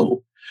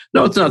 No,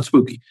 it's not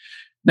spooky.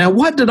 Now,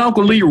 what did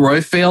Uncle Leroy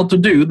fail to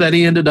do that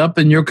he ended up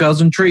in your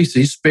cousin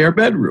Tracy's spare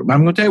bedroom?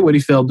 I'm going to tell you what he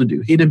failed to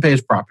do. He didn't pay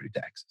his property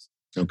taxes.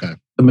 Okay.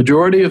 The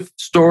majority of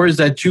stories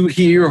that you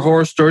hear,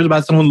 horror stories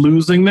about someone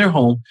losing their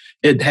home,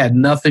 it had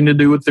nothing to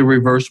do with the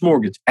reverse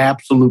mortgage.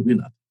 Absolutely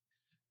nothing.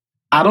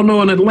 I don't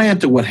know in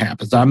Atlanta what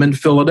happens. I'm in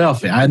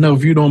Philadelphia. I know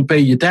if you don't pay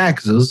your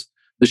taxes,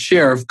 the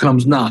sheriff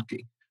comes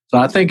knocking. So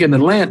I think in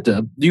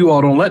Atlanta, you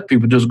all don't let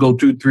people just go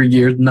 2-3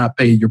 years and not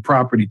pay your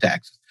property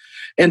taxes.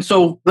 And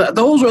so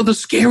those are the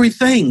scary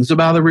things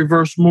about a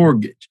reverse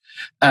mortgage.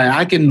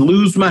 I can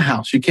lose my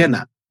house. You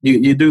cannot.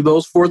 You do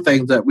those 4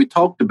 things that we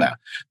talked about.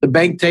 The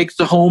bank takes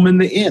the home in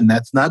the end.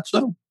 That's not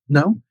so.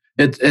 No,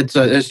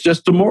 it's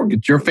just a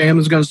mortgage. Your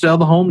family's going to sell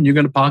the home and you're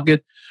going to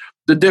pocket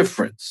the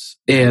difference.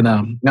 And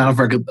I don't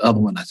forget the other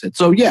one I said.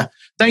 So yeah,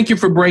 thank you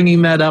for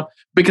bringing that up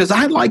because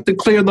I'd like to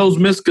clear those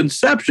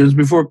misconceptions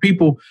before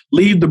people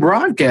leave the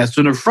broadcast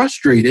and are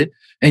frustrated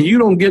and you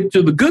don't get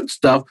to the good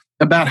stuff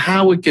about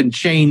how it can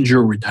change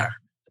your retirement.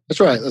 That's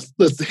right.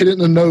 Let's hit it in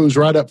the nose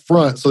right up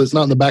front so it's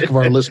not in the back of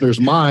our listeners'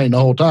 mind the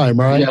whole time,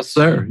 right? Yes,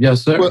 sir.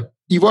 Yes, sir. Well,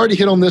 you've already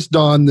hit on this,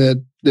 Don,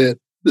 that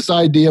this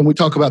idea, and we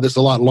talk about this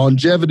a lot,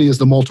 longevity is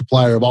the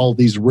multiplier of all of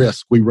these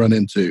risks we run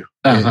into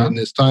in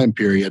this time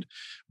period.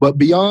 But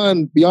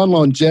beyond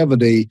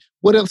longevity,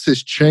 what else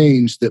has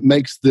changed that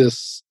makes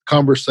this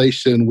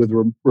conversation with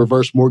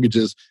reverse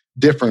mortgages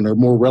different or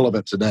more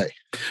relevant today?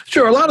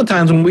 Sure. A lot of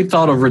times when we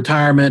thought of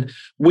retirement,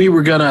 we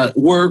were going to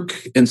work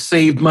and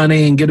save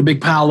money and get a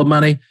big pile of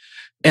money.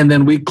 And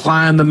then we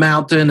climbed the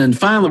mountain. And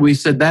finally we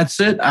said, that's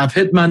it. I've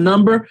hit my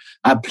number.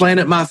 I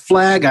planted my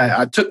flag.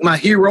 I took my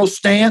hero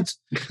stance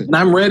and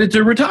I'm ready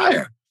to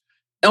retire.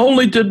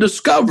 Only to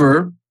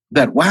discover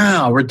that,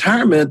 wow,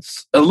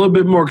 retirement's a little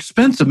bit more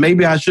expensive.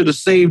 Maybe I should have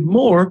saved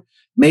more.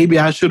 Maybe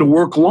I should have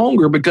worked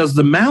longer because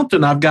the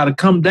mountain I've got to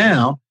come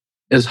down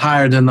is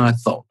higher than I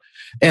thought.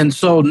 And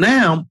so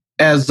now,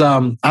 as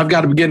I've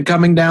got to begin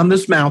coming down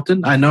this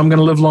mountain, I know I'm going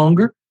to live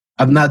longer.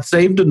 I've not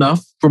saved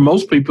enough for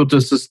most people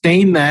to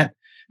sustain that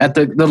at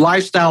the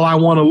lifestyle I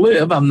want to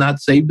live. I'm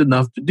not saved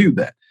enough to do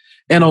that.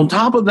 And on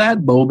top of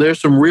that, Bo, there's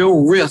some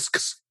real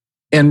risks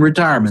in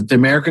retirement. The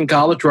American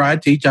College where I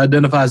teach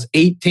identifies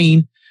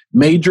 18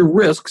 major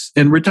risks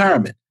in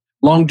retirement.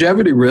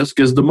 Longevity risk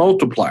is the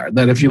multiplier,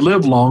 that if you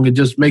live long, it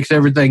just makes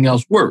everything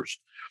else worse.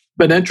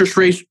 But interest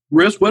rate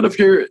risk, what if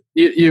your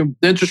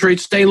interest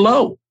rates stay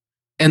low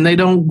and they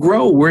don't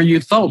grow where you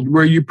thought,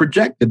 where you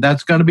projected?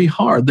 That's going to be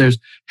hard. There's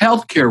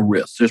healthcare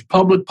risk. There's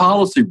public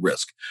policy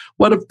risk.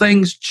 What if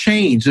things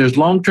change? There's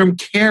long-term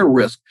care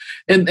risk.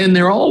 And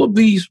there are all of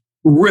these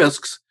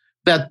risks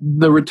that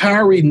the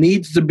retiree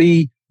needs to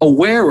be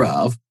aware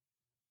of.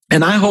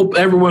 And I hope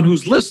everyone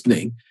who's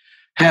listening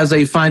has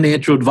a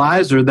financial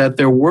advisor that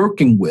they're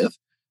working with,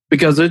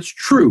 because it's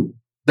true.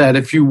 that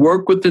if you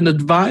work with an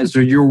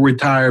advisor, you'll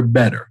retire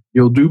better.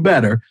 You'll do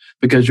better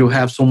because you'll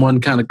have someone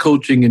kind of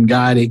coaching and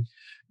guiding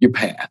your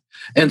path.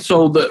 And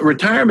so the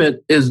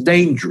retirement is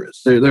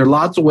dangerous. There are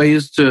lots of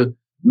ways to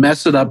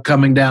mess it up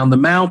coming down the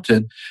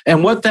mountain.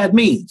 And what that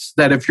means,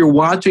 that if you're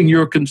watching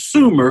your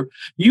consumer,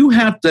 you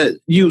have to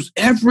use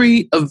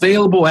every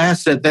available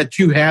asset that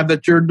you have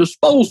at your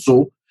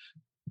disposal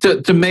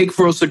to make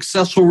for a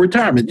successful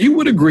retirement. You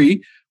would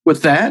agree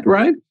with that,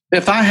 right?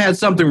 If I had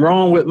something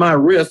wrong with my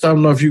wrist, I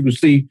don't know if you can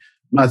see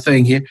my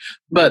thing here,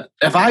 but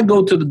if I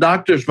go to the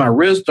doctor's, my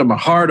wrist or my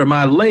heart or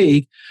my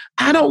leg,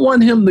 I don't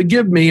want him to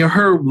give me or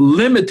her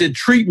limited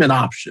treatment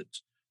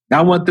options.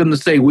 I want them to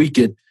say,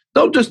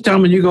 don't just tell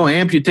me you're going to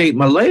amputate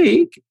my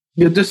leg.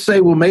 You just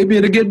say, well, maybe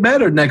it'll get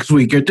better next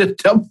week. Or just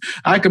tell me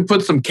I can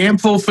put some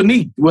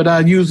campylophenate, what I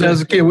used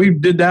as a kid. We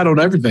did that on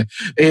everything.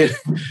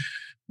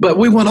 But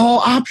we want all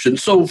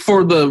options. So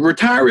for the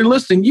retiree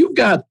listening, you've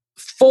got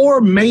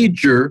 4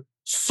 major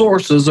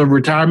sources of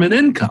retirement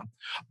income.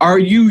 Are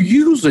you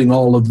using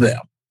all of them?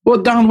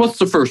 Well, Don, what's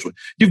the first one?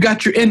 You've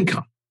got your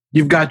income.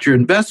 You've got your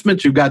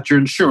investments. You've got your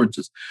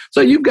insurances.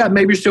 So you've got,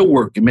 maybe you're still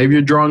working. Maybe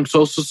you're drawing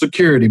Social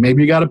Security.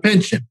 Maybe you got a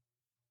pension.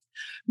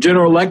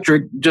 General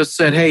Electric just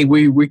said, hey,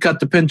 we cut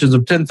the pensions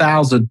of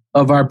 10,000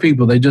 of our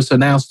people. They just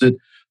announced it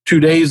 2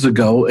 days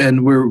ago,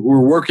 and we're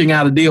working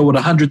out a deal with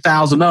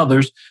 100,000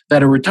 others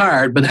that are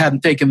retired but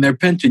haven't taken their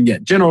pension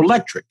yet. General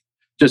Electric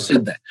just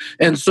said that.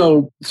 And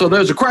so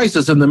there's a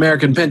crisis in the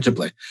American pension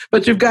plan.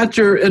 But you've got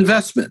your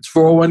investments,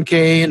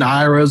 401k and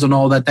IRAs and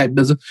all that type of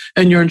business,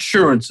 and your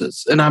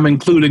insurances, and I'm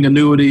including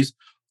annuities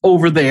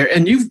over there.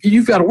 And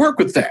you've got to work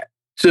with that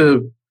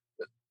to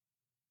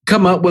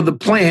come up with a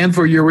plan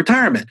for your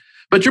retirement.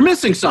 But you're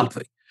missing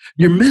something.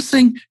 You're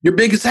missing your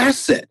biggest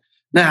asset.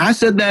 Now, I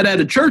said that at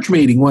a church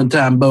meeting one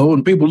time, Bo,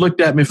 and people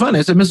looked at me funny.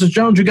 I said, Mrs.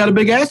 Jones, you got a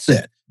big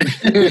asset.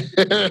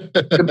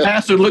 The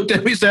pastor looked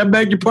at me and said, I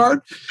beg your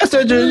pardon? I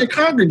said, you're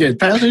congregant,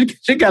 Pastor.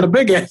 She got a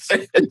big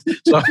asset.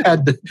 So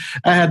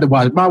I had to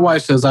watch. My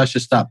wife says I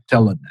should stop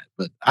telling that,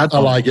 but I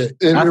like it.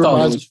 I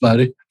thought it was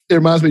funny. It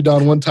reminds me,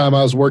 Don, one time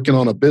I was working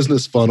on a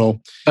business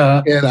funnel,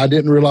 and I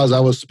didn't realize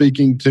I was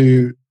speaking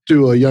to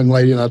a young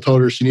lady, and I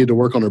told her she needed to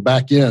work on her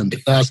back end.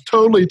 And I was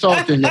totally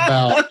talking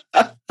about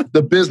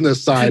the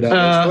business side of it.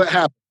 So it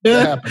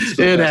happens.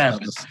 It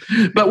happens.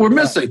 But we're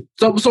missing.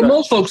 So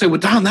most folks say, well,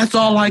 Don, that's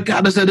all I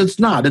got. I said, it's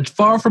not. It's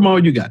far from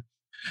all you got.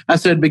 I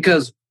said,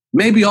 because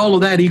maybe all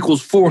of that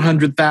equals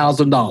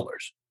 $400,000.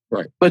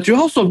 Right. But you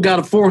also have got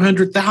a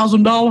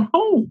 $400,000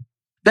 home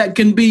that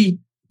can be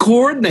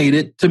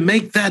coordinated to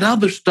make that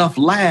other stuff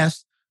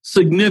last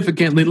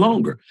significantly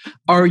longer.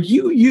 Are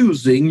you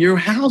using your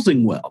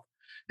housing wealth?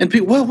 And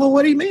people, well,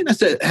 what do you mean? I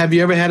said, have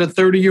you ever had a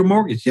 30-year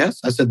mortgage? Yes.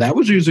 I said, that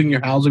was using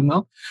your housing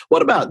wealth.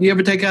 What about, you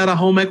ever take out a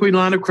home equity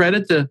line of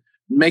credit to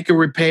make a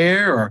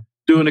repair or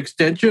do an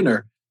extension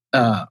or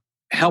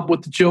help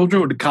with the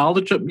children or the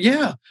college?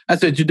 Yeah. I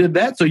said, you did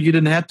that so you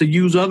didn't have to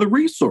use other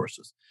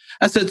resources.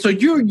 I said, so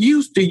you're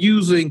used to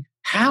using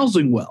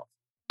housing wealth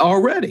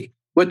already.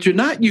 What you're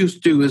not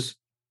used to is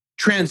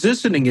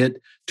transitioning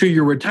it to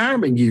your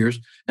retirement years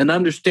and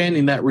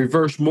understanding that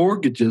reverse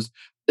mortgages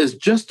is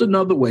just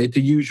another way to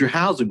use your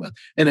housing wealth.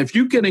 And if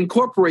you can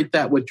incorporate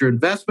that with your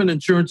investment,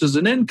 insurances,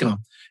 and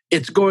income,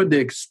 it's going to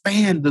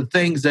expand the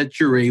things that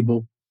you're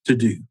able to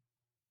do.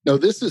 No,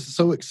 this is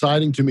so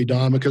exciting to me,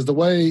 Don, because the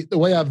way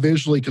I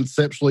visually,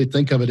 conceptually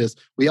think of it is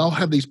we all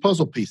have these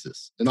puzzle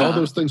pieces and all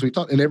those things we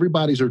talk, and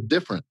everybody's are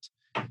different.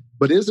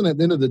 But isn't at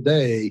the end of the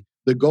day,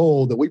 the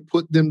goal that we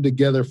put them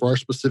together for our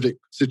specific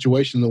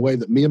situation in the way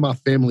that me and my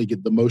family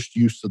get the most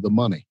use of the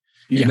money?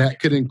 Yeah. And that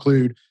could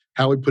include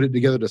how we put it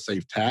together to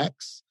save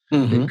tax.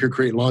 It could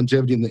create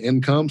longevity in the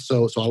income.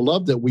 So I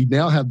love that we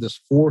now have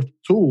this fourth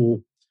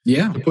tool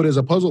to put as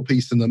a puzzle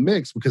piece in the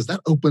mix, because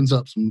that opens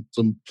up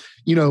some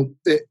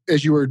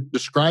as you were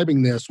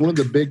describing this, one of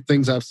the big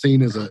things I've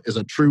seen as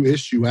a true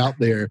issue out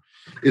there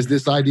is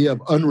this idea of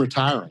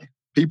unretiring.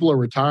 People are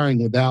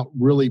retiring without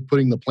really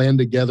putting the plan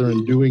together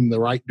and doing the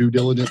right due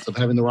diligence of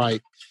having the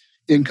right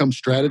income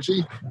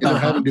strategy. And they're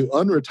having to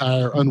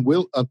unretire,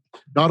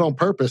 not on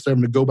purpose, they're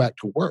having to go back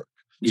to work.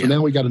 So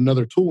now we got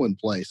another tool in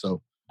play.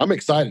 So I'm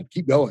excited.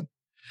 Keep going.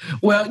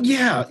 Well,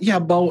 yeah,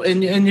 Bo,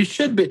 and you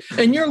should be,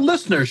 and your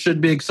listeners should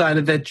be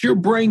excited that you're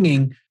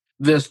bringing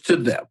this to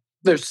them.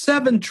 There's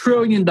 $7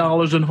 trillion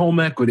in home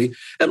equity,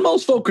 and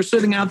most folk are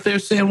sitting out there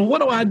saying, well,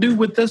 what do I do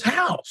with this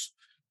house?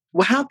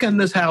 Well, how can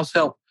this house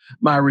help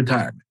my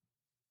retirement?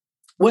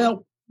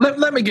 Well,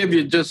 let me give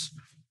you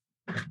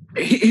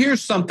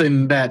here's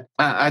something that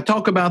I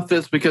talk about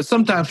this because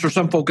sometimes for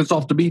some folk it's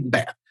off the beaten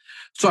path.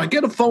 So I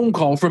get a phone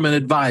call from an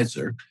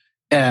advisor.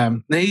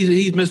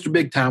 He's Mr.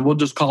 Big Time. We'll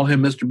just call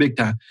him Mr. Big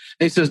Time.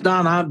 And he says,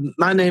 Don,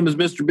 my name is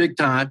Mr. Big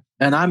Time,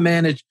 and I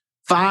manage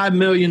 $5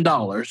 million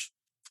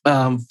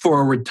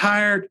for a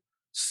retired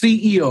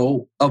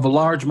CEO of a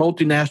large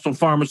multinational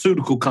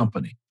pharmaceutical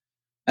company.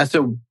 I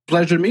said,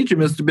 pleasure to meet you,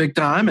 Mr. Big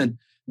Time. And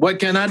what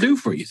can I do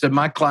for you? He said,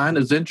 my client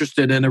is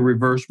interested in a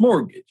reverse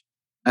mortgage.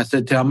 I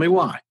said, tell me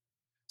why.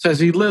 He says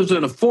he lives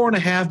in a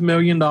 $4.5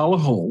 million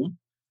home.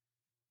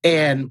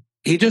 And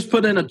he just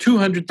put in a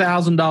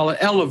 $200,000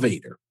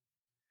 elevator.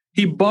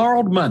 He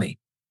borrowed money,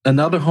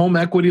 another home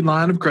equity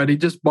line of credit, he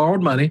just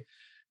borrowed money.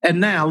 And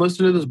now,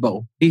 listen to this,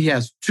 Bo. He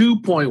has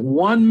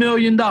 $2.1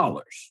 million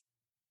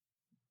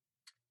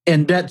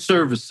in debt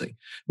servicing,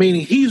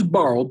 meaning he's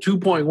borrowed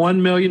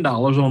 $2.1 million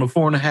on a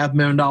 $4.5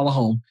 million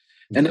home.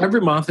 And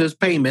every month his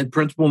payment,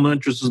 principal and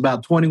interest, is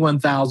about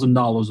 $21,000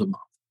 a month.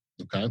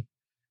 Okay.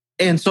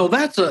 And so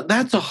that's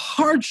a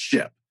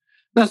hardship.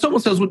 Now,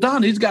 someone says, well,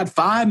 Don, he's got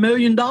 $5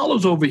 million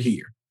over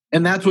here.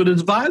 And that's what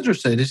his advisor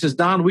said. He says,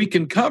 Don, we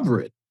can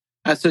cover it.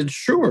 I said,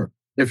 sure.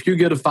 If you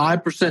get a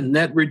 5%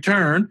 net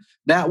return,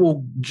 that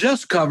will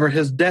just cover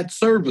his debt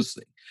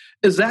servicing.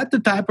 Is that the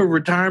type of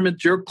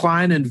retirement your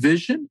client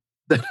envisioned?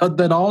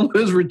 That all of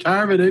his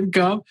retirement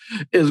income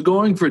is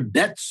going for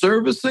debt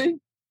servicing?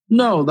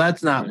 No,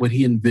 that's not what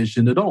he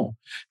envisioned at all.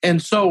 And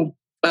so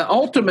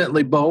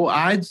ultimately, Bo,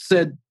 I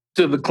said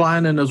to the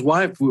client and his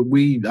wife,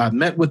 I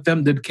met with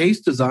them, did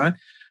case design.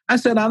 I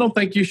said, I don't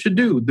think you should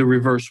do the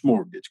reverse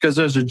mortgage because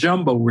there's a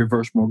jumbo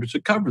reverse mortgage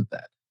that covered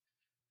that.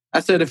 I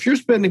said, if you're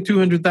spending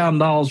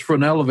 $200,000 for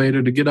an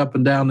elevator to get up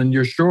and down in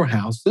your shore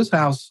house, this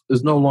house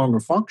is no longer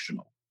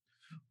functional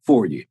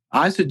for you.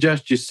 I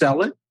suggest you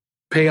sell it,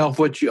 pay off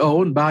what you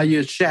owe, and buy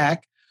you a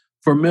shack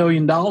for $1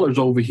 million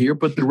over here.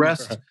 Put the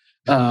rest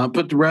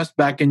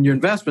back in your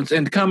investments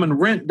and come and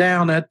rent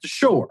down at the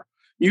shore.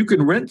 You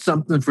can rent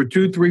something for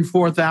 $2,000,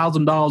 $3,000,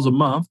 $4,000 a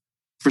month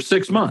for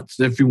 6 months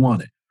if you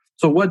want it.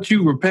 So what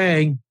you were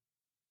paying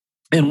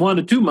in 1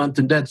 to 2 months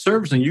in debt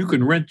servicing, you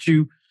can rent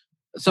you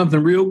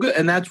something real good.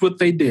 And that's what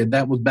they did.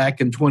 That was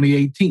back in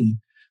 2018.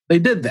 They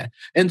did that.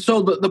 And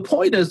so the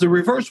point is the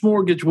reverse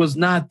mortgage was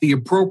not the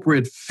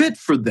appropriate fit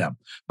for them,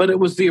 but it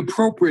was the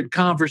appropriate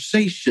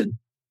conversation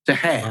to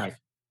have. Right.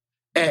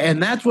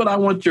 And that's what I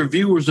want your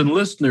viewers and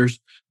listeners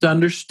to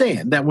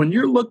understand, that when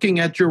you're looking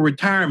at your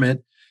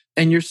retirement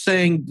and you're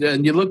saying,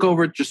 and you look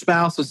over at your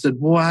spouse and said,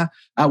 boy,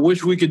 I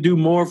wish we could do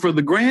more for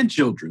the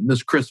grandchildren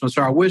this Christmas,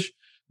 or I wish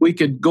we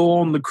could go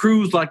on the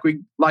cruise like we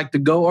like to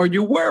go, or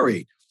you're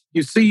worried.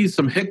 You see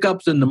some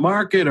hiccups in the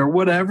market or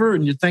whatever,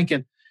 and you're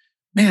thinking,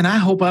 man, I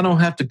hope I don't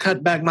have to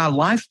cut back my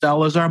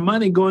lifestyle. Is our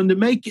money going to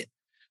make it?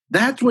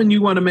 That's when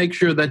you want to make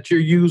sure that you're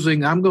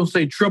using, I'm going to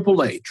say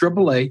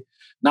AAA,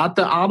 not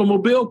the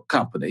automobile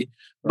company,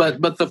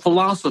 but the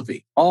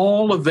philosophy,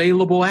 all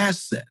available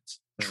assets,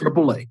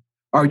 AAA.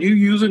 Are you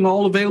using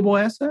all available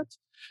assets?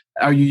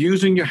 Are you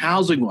using your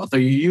housing wealth? Are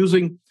you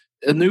using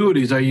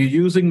annuities? Are you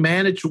using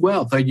managed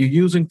wealth? Are you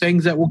using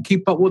things that will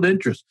keep up with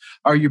interest?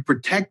 Are you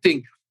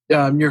protecting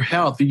your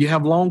health? Do you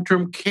have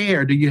long-term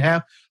care? Do you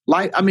have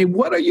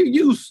what are you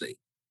using?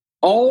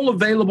 All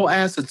available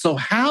assets. So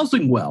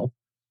housing wealth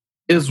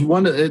is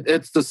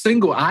it's the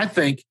single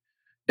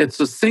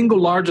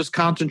largest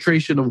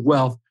concentration of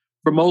wealth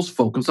for most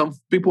folk. And some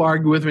people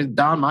argue with me,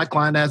 Don, my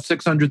client has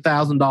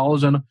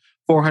 $600,000 in a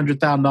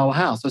 $400,000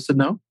 house. I said,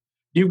 no,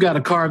 you've got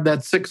to carve that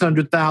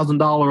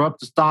 $600,000 up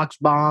to stocks,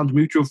 bonds,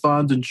 mutual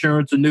funds,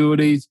 insurance,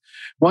 annuities.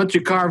 Once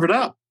you carve it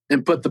up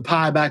and put the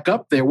pie back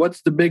up there,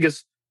 what's the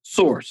biggest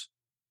source?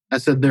 I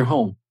said, their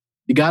home.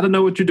 You got to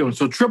know what you're doing.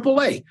 So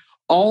AAA,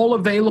 all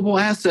available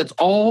assets,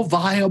 all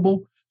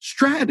viable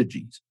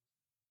strategies.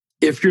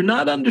 If you're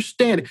not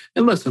understanding,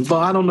 and listen, Bo,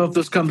 I don't know if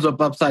this comes up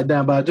upside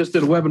down, but I just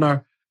did a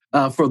webinar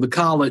for the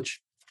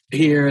college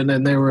here, and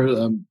then there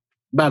were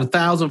about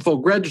 1,000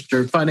 folk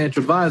registered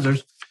financial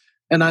advisors.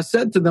 And I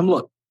said to them,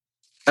 look,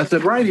 I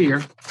said right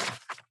here,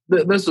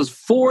 this is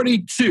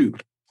 42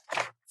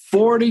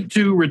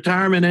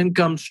 retirement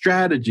income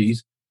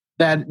strategies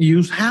that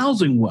use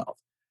housing wealth.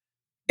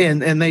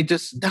 And they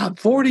just,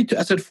 42.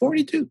 I said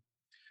 42.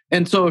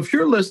 And so if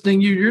you're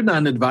listening, you're not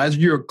an advisor,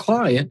 you're a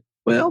client.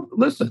 Well,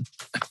 listen,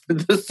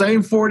 the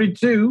same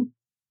 42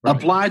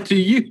 apply to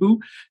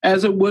you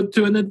as it would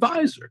to an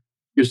advisor.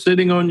 You're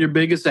sitting on your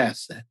biggest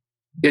asset.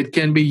 It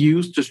can be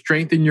used to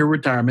strengthen your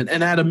retirement.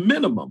 And at a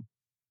minimum,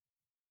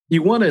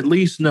 you want to at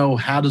least know,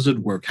 how does it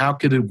work? How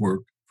could it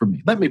work for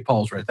me? Let me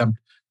pause right there.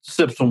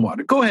 Sip some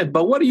water. Go ahead,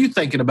 but what are you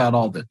thinking about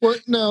all this? Well,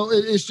 no,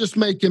 it's just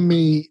making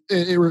me,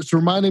 it's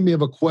reminding me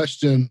of a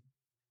question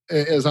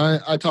as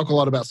I talk a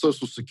lot about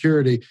Social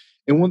Security.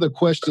 And one of the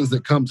questions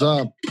that comes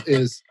up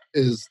is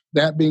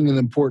that being an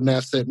important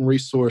asset and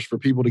resource for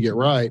people to get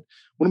right.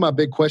 One of my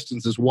big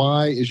questions is,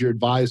 why is your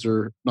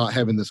advisor not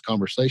having this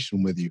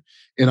conversation with you?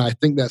 And I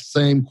think that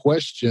same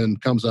question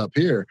comes up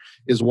here,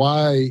 is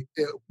why,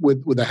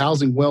 with the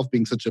housing wealth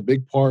being such a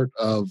big part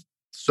of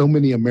so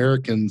many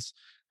Americans'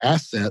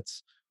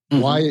 assets,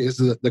 why is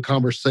the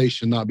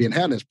conversation not being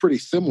had? And it's pretty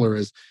similar,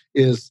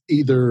 is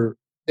either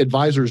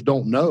advisors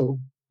don't know,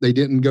 they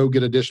didn't go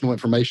get additional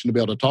information to be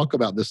able to talk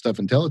about this stuff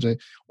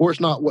intelligently, or it's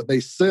not what they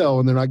sell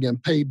and they're not getting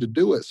paid to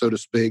do it, so to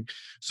speak.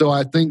 So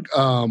I think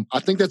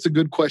that's a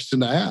good question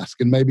to ask,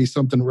 and maybe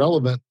something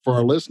relevant for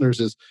our listeners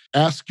is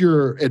ask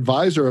your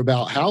advisor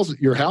about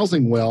your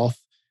housing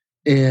wealth.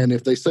 And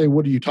if they say,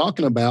 what are you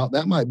talking about?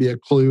 That might be a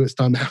clue. It's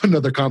time to have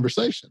another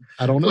conversation.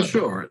 I don't know. Well,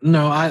 sure.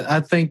 No, I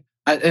think,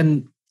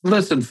 and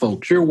listen,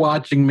 folks, you're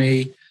watching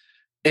me,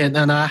 and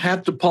I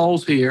have to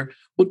pause here.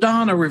 Well,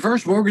 Don, a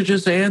reverse mortgage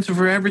is the answer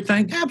for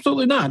everything?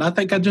 Absolutely not. I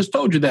think I just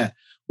told you that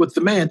with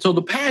the man. So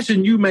the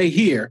passion you may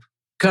hear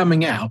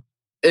coming out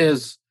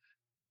is,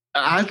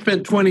 I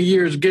spent 20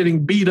 years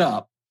getting beat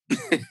up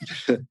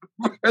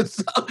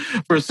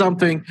for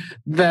something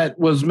that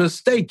was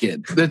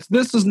mistaken.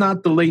 This is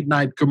not the late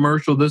night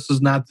commercial. This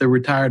is not the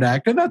retired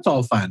actor. That's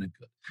all fine and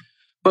good.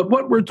 But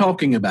what we're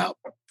talking about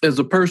is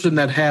a person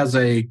that has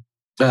a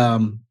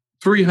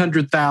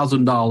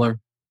 $300,000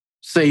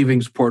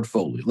 savings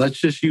portfolio. Let's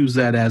just use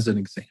that as an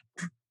example.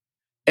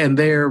 And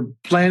they're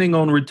planning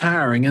on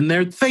retiring, and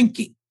they're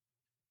thinking,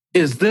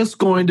 is this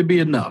going to be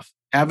enough?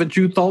 Haven't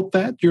you thought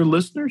that, your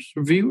listeners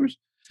or viewers?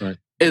 Right.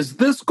 Is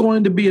this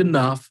going to be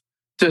enough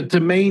to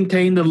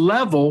maintain the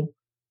level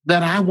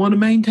that I want to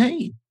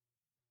maintain?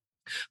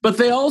 But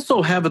they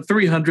also have a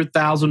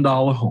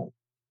 $300,000 home,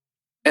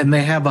 and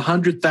they have a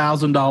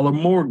 $100,000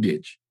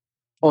 mortgage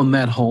on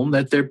that home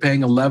that they're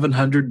paying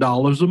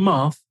 $1,100 a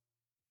month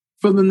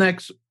for the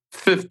next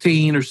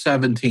 15 or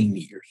 17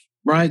 years,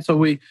 right? So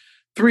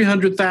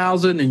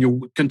 $300,000, and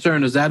your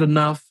concern, is that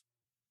enough?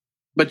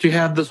 But you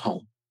have this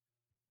home.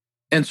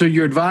 And so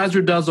your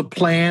advisor does a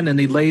plan, and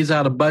he lays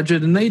out a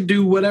budget, and they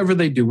do whatever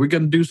they do. We're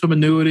going to do some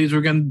annuities. We're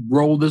going to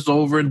roll this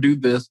over and do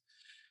this.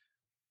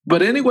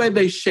 But anyway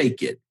they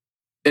shake it,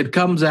 it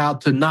comes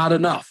out to not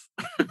enough.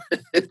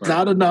 It's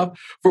not enough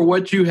for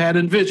what you had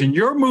envisioned.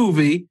 Your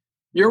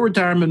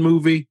retirement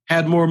movie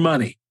had more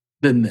money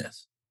than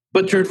this.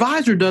 But your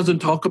advisor doesn't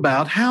talk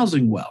about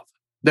housing wealth.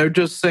 They're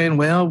just saying,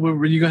 well, you're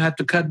going to have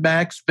to cut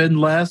back, spend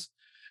less.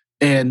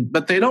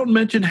 But they don't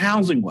mention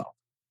housing wealth.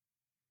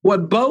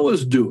 What Bo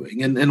is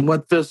doing and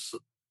what this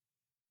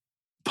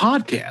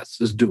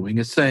podcast is doing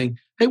is saying,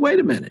 hey,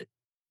 wait a minute.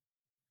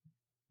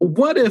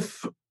 What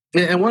if,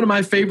 and one of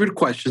my favorite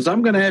questions,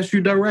 I'm going to ask you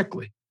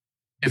directly.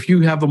 If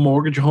you have a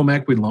mortgage or home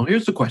equity loan,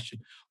 here's the question.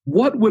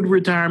 What would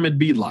retirement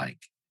be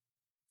like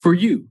for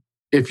you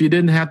if you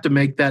didn't have to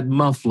make that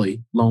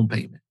monthly loan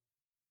payment?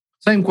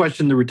 Same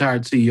question the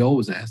retired CEO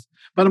was asked.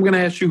 But I'm going to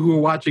ask you who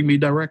are watching me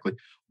directly.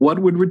 What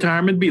would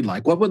retirement be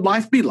like? What would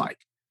life be like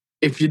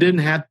if you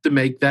didn't have to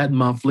make that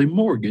monthly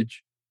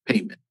mortgage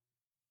payment?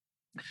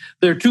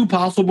 There are two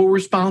possible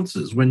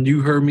responses when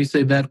you heard me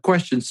say that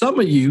question. Some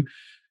of you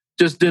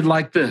just did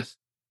like this.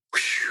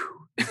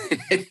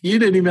 You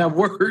didn't even have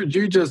words.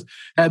 You just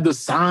had the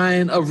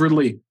sign of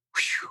relief.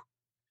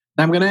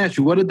 Now I'm going to ask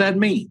you, what did that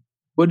mean?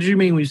 What did you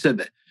mean when you said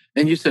that?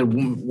 And you said,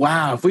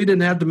 wow, if we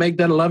didn't have to make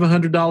that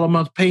 $1,100 a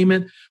month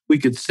payment, we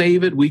could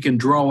save it. We can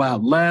draw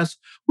out less.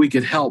 We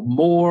could help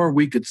more.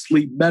 We could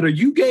sleep better.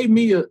 You gave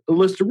me a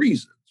list of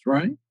reasons,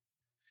 right?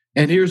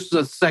 And here's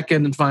the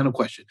second and final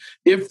question.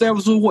 If there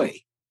was a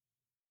way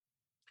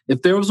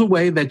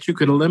that you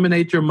could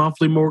eliminate your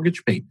monthly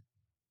mortgage payment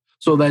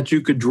so that you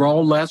could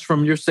draw less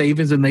from your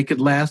savings and they could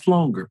last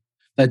longer,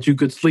 that you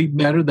could sleep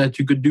better, that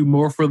you could do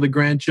more for the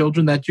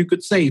grandchildren, that you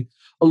could save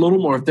a little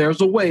more. If there's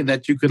a way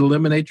that you could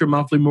eliminate your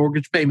monthly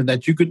mortgage payment,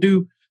 that you could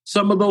do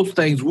some of those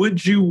things,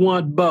 would you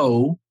want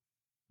Bo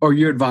or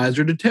your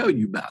advisor to tell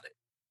you about it?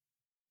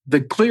 The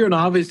clear and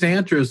obvious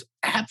answer is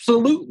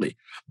absolutely,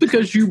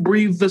 because you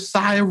breathe the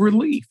sigh of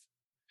relief.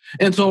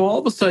 And so all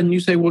of a sudden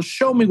you say, well,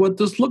 show me what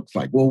this looks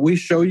like. Well, we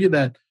show you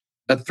that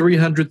a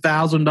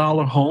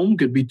 $300,000 home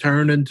could be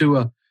turned into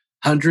a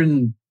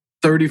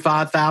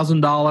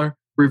 $135,000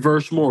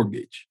 reverse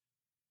mortgage.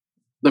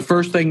 The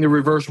first thing the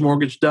reverse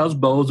mortgage does,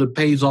 Bo, is it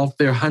pays off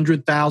their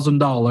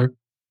 $100,000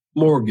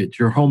 mortgage,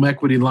 your home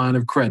equity line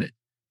of credit.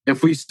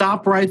 If we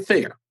stop right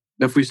there,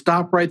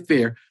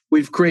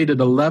 we've created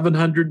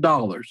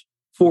 $1,100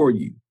 for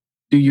you.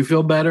 Do you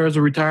feel better as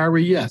a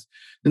retiree? Yes.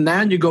 And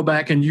now you go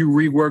back and you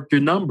rework your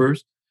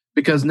numbers,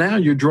 because now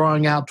you're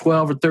drawing out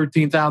 $12,000 or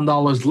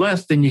 $13,000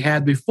 less than you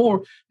had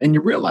before. And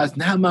you realize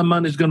now my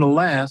money's going to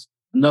last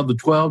another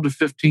 12 to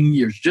 15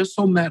 years just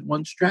on that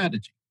one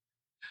strategy.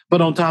 But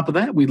on top of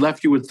that, we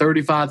left you with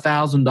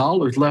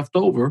 $35,000 left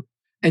over,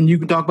 and you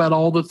can talk about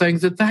all the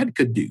things that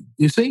could do.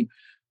 You see?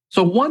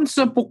 So one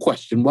simple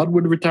question, what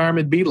would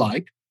retirement be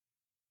like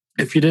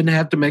if you didn't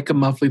have to make a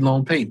monthly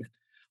loan payment?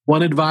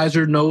 One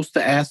advisor knows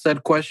to ask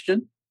that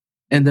question,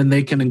 and then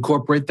they can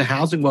incorporate the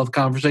housing wealth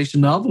conversation.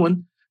 The other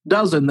one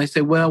doesn't. They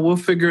say, well, we'll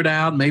figure it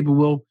out. Maybe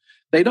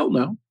they don't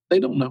know.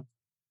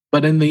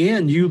 But in the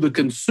end, you, the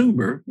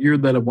consumer, you're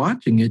that are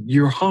watching it,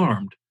 you're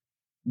harmed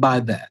by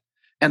that.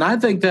 And I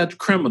think that's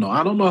criminal.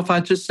 I don't know if I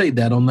just say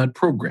that on that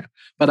program,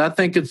 but I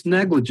think it's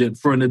negligent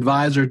for an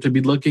advisor to be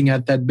looking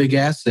at that big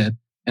asset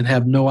and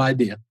have no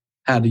idea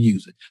how to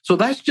use it. So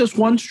that's just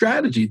one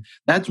strategy.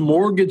 That's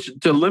mortgage,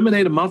 to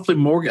eliminate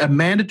a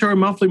mandatory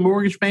monthly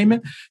mortgage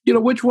payment. You know,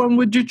 which one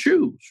would you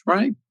choose,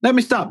 right? Let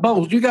me stop.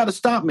 Bo, you got to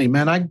stop me,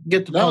 man. I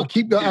get to talk.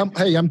 Keep going.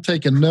 I'm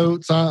taking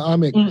notes.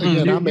 I'm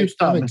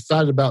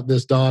excited about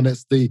this, Don.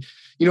 It's it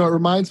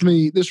reminds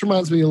me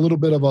a little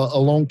bit of a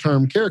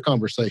long-term care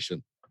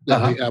conversation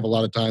that we have a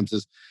lot of times.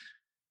 Is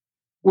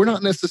we're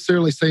not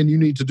necessarily saying you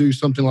need to do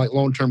something like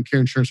long-term care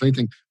insurance or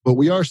anything, but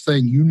we are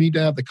saying you need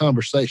to have the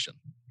conversation.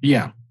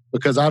 Yeah.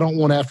 because I don't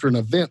want after an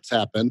event's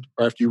happened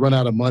or after you run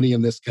out of money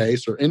in this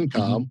case or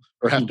income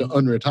or have to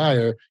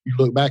unretire, you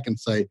look back and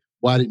say,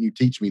 why didn't you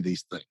teach me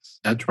these things?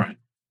 That's right.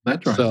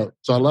 That's right. So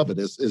I love it.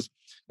 Is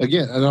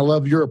again, and I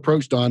love your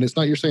approach, Don. It's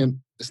not you're saying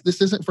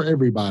this isn't for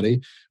everybody,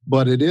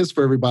 but it is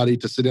for everybody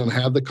to sit down and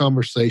have the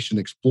conversation,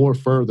 explore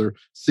further,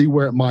 see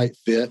where it might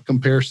fit,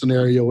 compare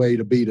scenario A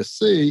to B to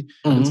C,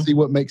 and see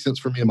what makes sense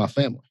for me and my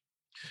family.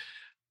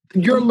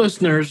 Your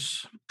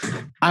listeners,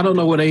 I don't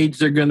know what age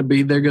they're going to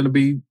be. They're going to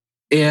be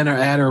in or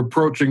at or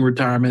approaching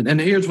retirement. And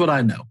here's what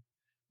I know,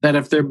 that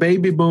if they're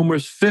baby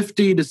boomers,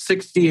 50 to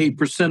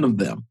 68% of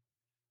them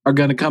are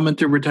going to come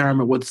into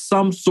retirement with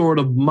some sort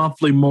of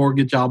monthly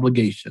mortgage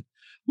obligation,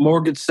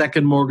 mortgage,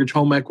 second mortgage,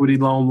 home equity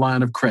loan,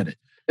 line of credit.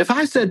 If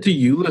I said to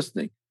you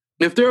listening,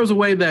 if there was a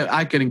way that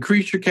I could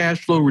increase your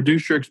cash flow,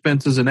 reduce your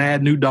expenses, and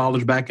add new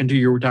dollars back into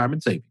your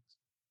retirement savings,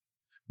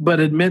 but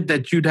it meant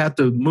that you'd have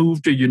to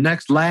move to your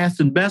next, last,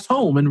 and best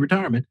home in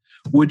retirement,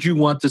 would you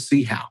want to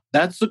see how?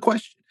 That's the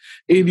question.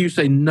 Either you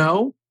say,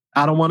 no,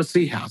 I don't want to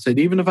see how. I said,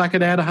 even if I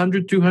could add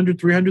 100, 200,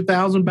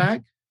 300,000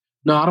 back,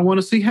 no, I don't want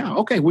to see how.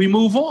 Okay, we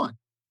move on.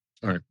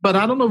 All right. But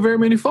I don't know very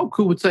many folk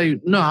who would say,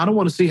 no, I don't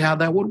want to see how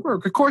that would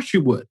work. Of course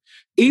you would.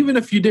 Even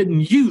if you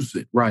didn't use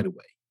it right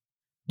away,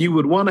 you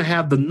would want to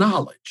have the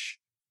knowledge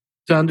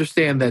to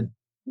understand that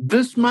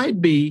this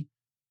might be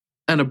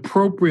an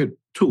appropriate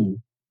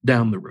tool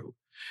down the road.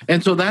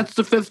 And so that's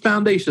the fifth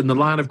foundation, the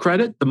line of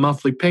credit, the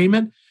monthly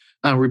payment,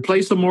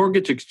 replace a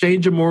mortgage,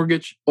 exchange a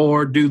mortgage,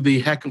 or do the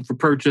heck for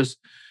purchase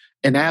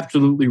and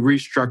absolutely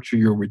restructure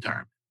your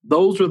retirement.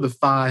 Those are the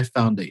 5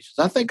 foundations.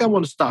 I think I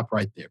want to stop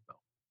right there, Bill.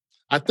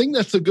 I think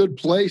that's a good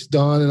place,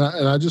 Don. And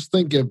I just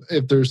think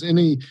if there's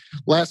any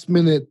last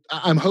minute,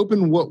 I'm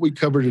hoping what we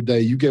covered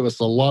today, you gave us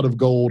a lot of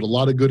gold, a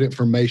lot of good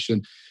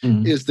information,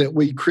 is that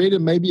we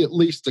created maybe at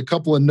least a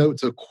couple of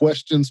notes of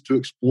questions to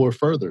explore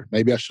further.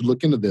 Maybe I should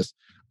look into this.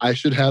 I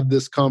should have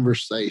this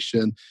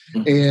conversation.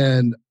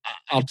 And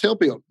I'll tell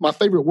people, my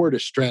favorite word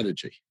is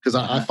strategy, because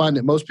I find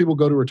that most people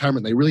go to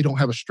retirement, they really don't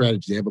have a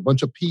strategy. They have a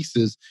bunch of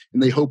pieces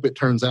and they hope it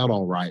turns out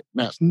all right.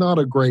 Now, it's not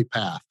a great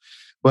path.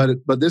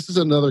 But this is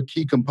another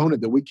key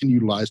component that we can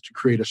utilize to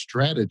create a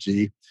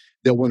strategy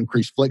that will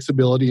increase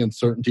flexibility and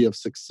certainty of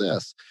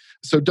success.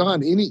 So,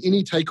 Don,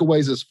 any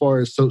takeaways as far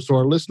as so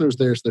our listeners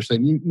there, they're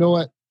saying, you know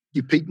what,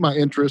 you piqued my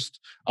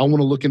interest. I want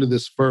to look into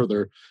this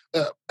further.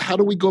 How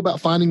do we go about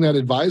finding that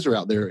advisor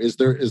out there? Is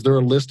there a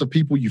list of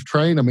people you've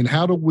trained? I mean,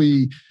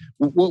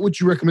 what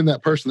would you recommend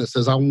that person that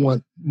says, I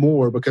want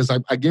more? Because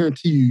I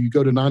guarantee you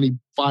go to 95%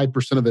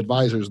 of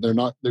advisors, they're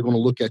going to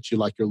look at you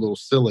like you're a little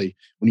silly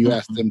when you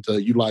ask them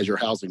to utilize your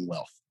housing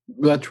wealth.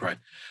 That's right.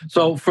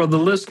 So for the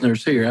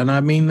listeners here, and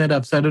I mean that,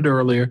 I've said it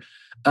earlier,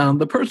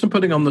 the person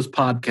putting on this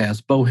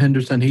podcast, Bo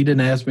Henderson, he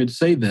didn't ask me to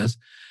say this,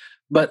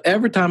 but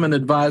every time an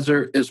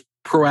advisor is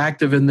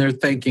proactive in their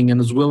thinking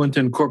and is willing to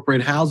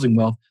incorporate housing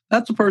wealth,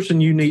 that's a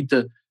person you need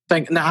to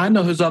think. Now, I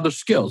know his other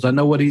skills. I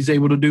know what he's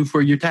able to do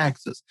for your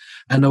taxes.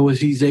 I know what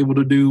he's able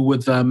to do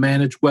with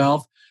managed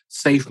wealth,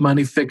 safe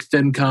money, fixed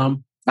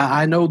income.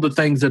 I know the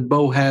things that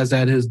Bo has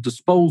at his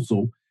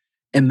disposal,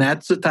 and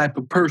that's the type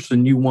of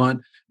person you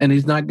want. And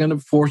he's not going to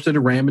force it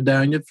or ram it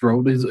down your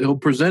throat. He'll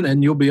present it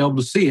and you'll be able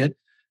to see it.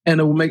 And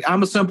it will make,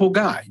 I'm a simple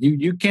guy.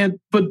 You can't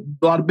put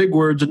a lot of big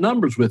words and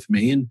numbers with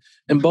me. And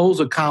Bo's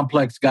a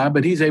complex guy,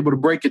 but he's able to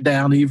break it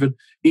down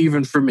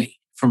even for me,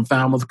 from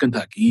Falmouth,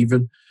 Kentucky,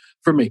 even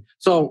for me.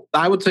 So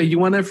I would say, you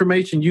want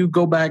information, you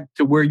go back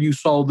to where you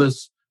saw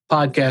this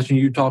podcast and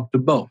you talk to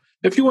Bo.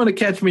 If you want to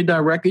catch me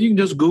directly, you can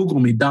just Google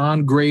me,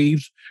 Don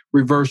Graves,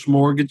 Reverse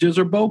Mortgages,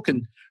 or Bo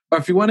can. Or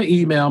if you want to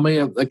email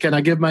me, can I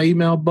give my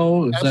email,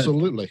 Bo?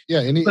 Absolutely.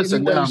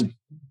 Listen,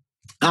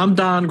 I'm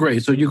Don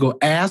Graves. So you go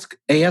ask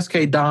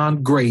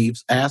Don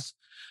Graves, ask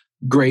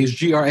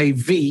Graves,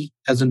 Grav,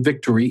 as in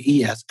victory,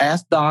 ES,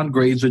 ask Don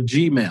Graves at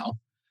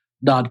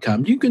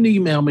gmail.com. You can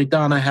email me,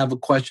 Don, I have a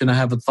question, I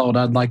have a thought,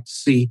 I'd like to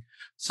see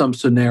some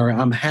scenario.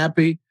 I'm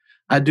happy.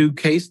 I do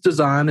case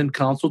design and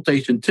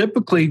consultation,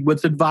 typically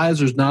with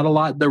advisors, not a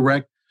lot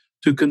direct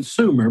to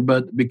consumer,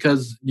 but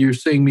because you're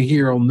seeing me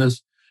here on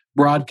this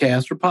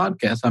broadcast or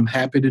podcast, I'm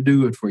happy to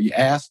do it for you.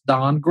 Ask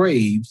Don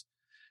Graves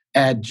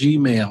at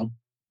gmail.com.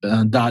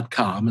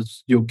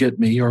 You'll get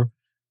me, or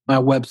my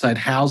website,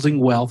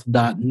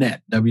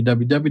 housingwealth.net,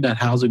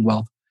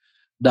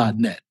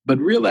 www.housingwealth.net. But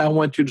really, I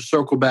want you to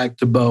circle back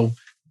to Bo,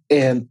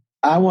 and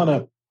I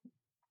want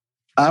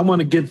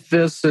to get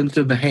this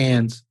into the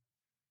hands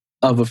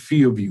of a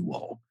few of you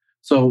all.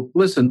 So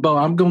listen, Bo,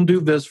 I'm going to do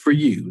this for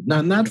you,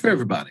 not for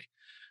everybody,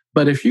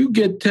 but if you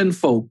get 10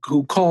 folk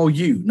who call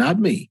you, not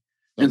me,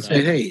 and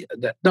say, hey,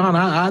 Don,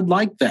 I'd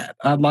like that.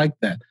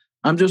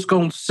 I'm just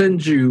going to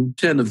send you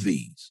 10 of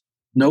these.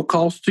 No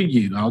cost to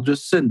you. I'll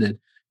just send it.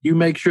 You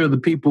make sure the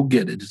people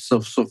get it.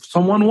 So if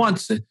someone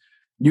wants it,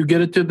 you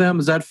get it to them.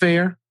 Is that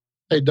fair?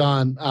 Hey,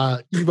 Don,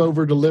 you've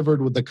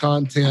over-delivered with the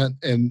content,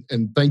 and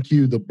thank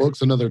you. The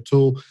book's another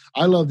tool.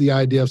 I love the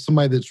idea of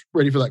somebody that's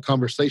ready for that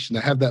conversation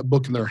to have that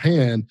book in their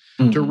hand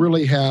to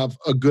really have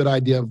a good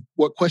idea of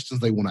what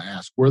questions they want to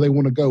ask, where they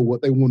want to go,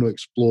 what they want to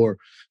explore.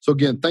 So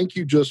again, thank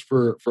you just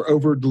for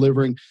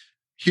over-delivering.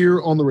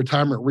 Here on the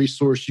Retirement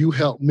Resource, you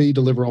helped me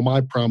deliver on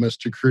my promise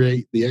to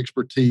create the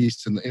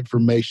expertise and the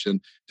information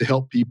to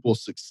help people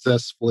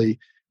successfully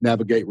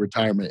navigate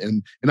retirement.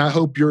 And I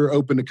hope you're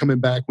open to coming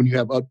back when you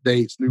have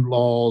updates, new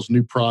laws,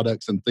 new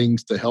products, and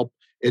things to help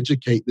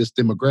educate this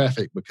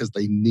demographic because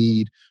they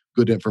need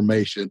good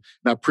information. And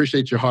I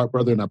appreciate your heart,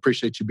 brother, and I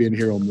appreciate you being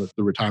here on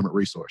the Retirement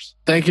Resource.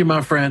 Thank you,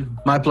 my friend.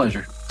 My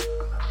pleasure.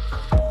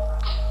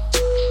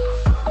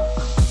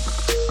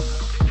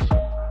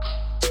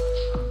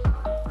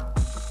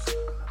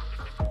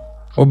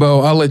 Well, Bo,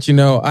 I'll let you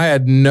know, I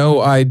had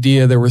no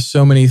idea there were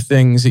so many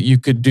things that you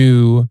could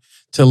do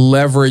to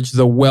leverage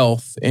the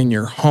wealth in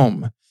your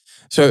home.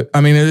 So,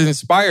 I mean, it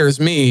inspires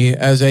me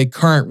as a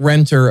current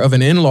renter of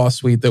an in-law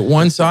suite that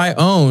once I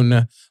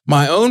own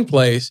my own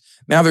place,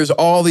 now there's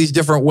all these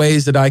different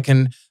ways that I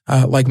can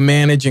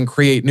manage and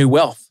create new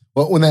wealth.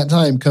 Well, when that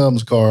time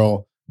comes,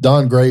 Carl,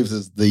 Don Graves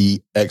is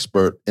the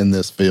expert in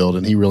this field,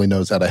 and he really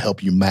knows how to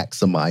help you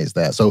maximize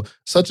that. So,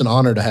 such an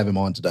honor to have him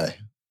on today.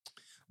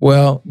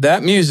 Well,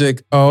 that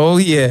music, oh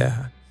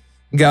yeah,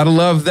 gotta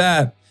love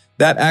that.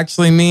 That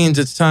actually means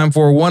it's time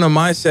for one of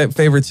my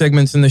favorite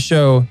segments in the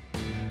show,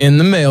 In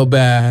the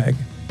Mailbag.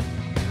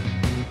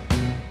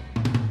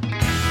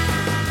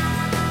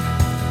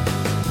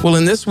 Well,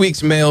 in this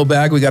week's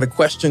mailbag, we got a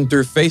question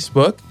through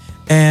Facebook,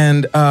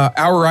 and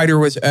our writer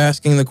was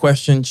asking the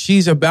question,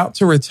 she's about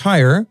to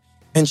retire,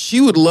 and she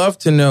would love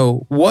to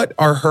know what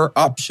are her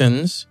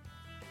options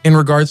in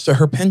regards to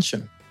her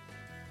pension.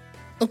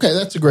 Okay,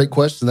 that's a great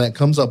question. That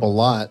comes up a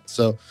lot.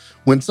 So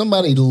when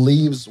somebody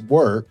leaves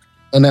work,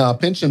 and now a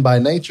pension by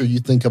nature, you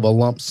think of a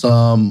lump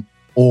sum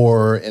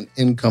or an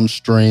income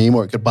stream,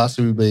 or it could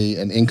possibly be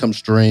an income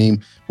stream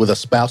with a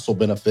spousal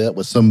benefit,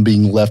 with some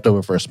being left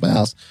over for a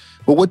spouse.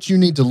 But what you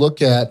need to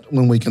look at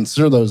when we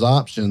consider those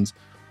options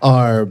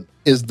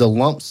is the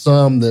lump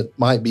sum that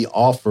might be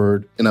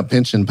offered in a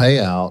pension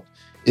payout,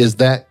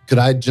 could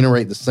I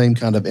generate the same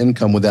kind of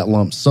income with that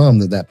lump sum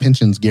that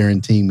pension's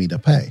guaranteeing me to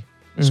pay?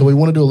 Mm-hmm. So we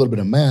want to do a little bit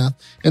of math.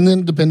 And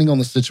then depending on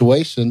the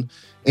situation,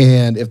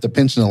 and if the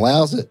pension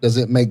allows it, does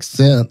it make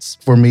sense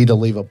for me to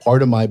leave a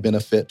part of my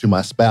benefit to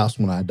my spouse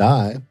when I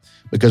die?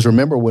 Because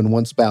remember, when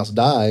one spouse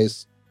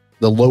dies,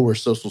 the lower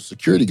Social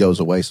Security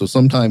goes away. So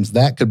sometimes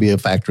that could be a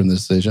factor in the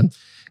decision.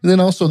 And then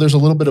also there's a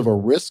little bit of a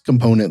risk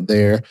component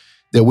there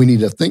that we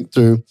need to think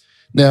through.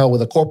 Now,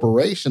 with a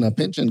corporation, a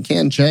pension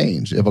can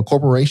change. If a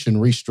corporation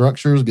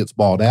restructures, gets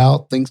bought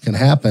out, things can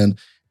happen.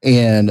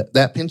 And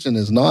that pension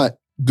is not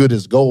good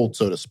as gold,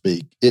 so to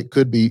speak. It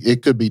could be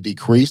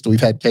decreased. We've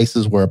had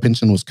cases where a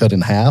pension was cut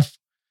in half.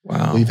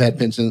 Wow. We've had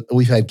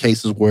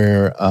cases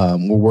where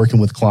we're working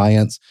with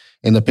clients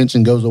and the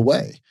pension goes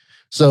away.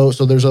 So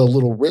there's a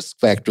little risk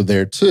factor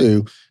there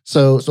too.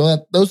 So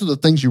those are the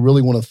things you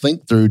really want to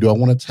think through. Do I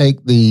want to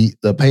take the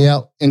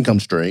payout income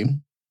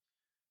stream?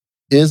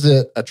 Is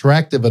it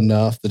attractive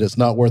enough that it's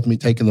not worth me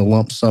taking the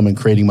lump sum and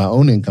creating my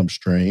own income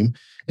stream?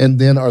 And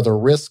then are the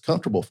risks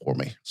comfortable for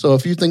me? So a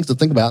few things to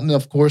think about. And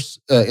of course,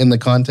 in the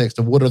context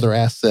of what other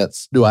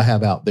assets do I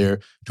have out there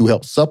to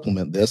help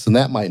supplement this? And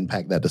that might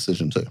impact that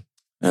decision too.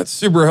 That's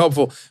super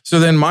helpful. So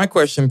then my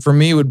question for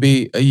me would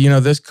be,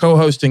 this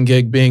co-hosting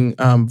gig being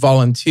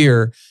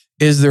volunteer,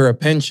 is there a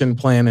pension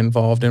plan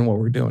involved in what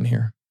we're doing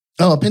here?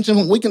 Oh, a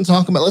pension, we can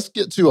talk about, let's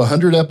get to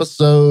 100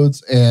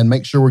 episodes and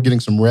make sure we're getting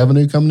some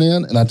revenue coming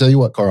in. And I tell you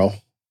what, Carl,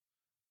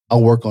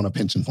 I'll work on a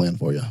pension plan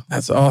for you.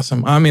 That's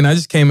awesome. I mean, I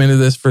just came into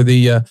this for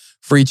the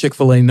free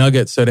Chick-fil-A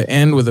nuggets. So to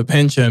end with a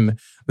pension,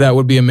 that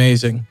would be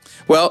amazing.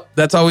 Well,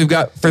 that's all we've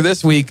got for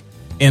this week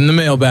in the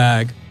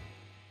mailbag.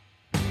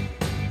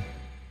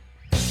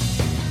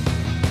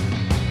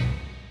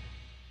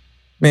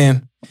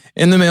 Man,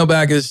 In the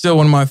Mailbag is still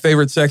one of my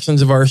favorite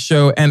sections of our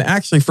show. And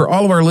actually, for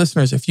all of our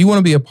listeners, if you want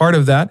to be a part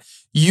of that,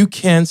 you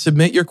can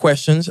submit your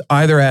questions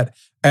either at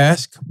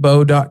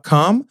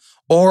askbo.com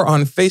or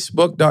on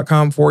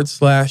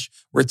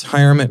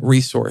facebook.com/retirement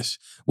resource.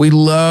 We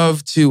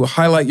love to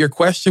highlight your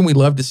question. We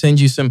love to send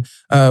you some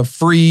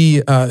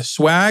free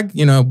swag,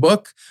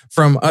 book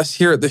from us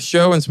here at the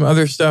show and some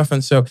other stuff.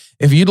 And so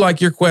if you'd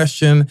like your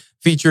question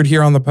featured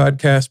here on the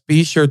podcast,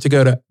 be sure to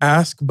go to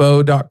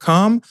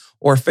askbo.com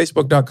or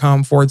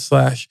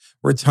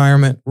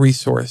facebook.com/retirement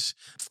resource.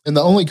 And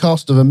the only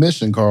cost of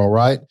admission, Carl,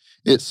 right?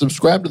 It's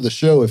subscribe to the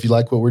show if you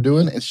like what we're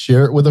doing and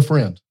share it with a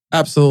friend.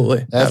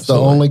 Absolutely. That's the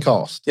only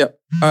cost. Yep.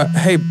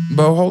 Hey,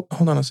 Bo,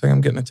 hold on a second.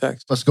 I'm getting a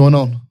text. What's going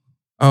on?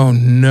 Oh,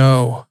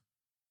 no.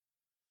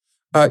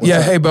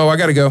 Hey, Bo, I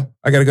got to go.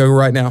 I got to go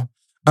right now.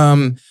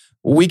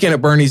 Weekend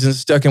at Bernie's is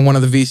stuck in one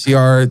of the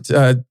VCR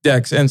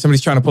decks and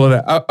somebody's trying to pull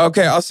it out.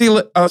 Okay, I'll see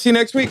you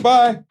next week.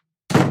 Bye.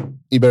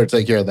 You better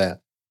take care of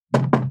that.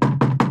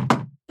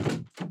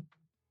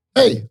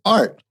 Hey,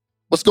 Art,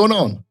 what's going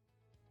on?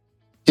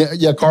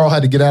 Yeah, Carl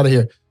had to get out of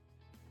here.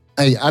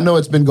 Hey, I know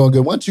it's been going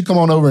good. Why don't you come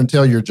on over and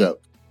tell your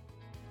joke?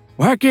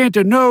 Why can't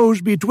a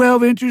nose be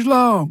 12 inches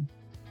long?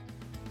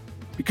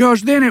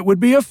 Because then it would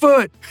be a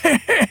foot.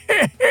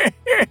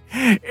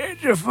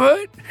 It's a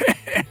foot.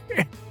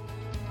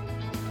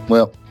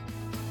 Well,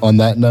 on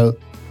that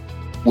note,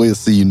 we'll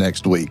see you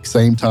next week.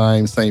 Same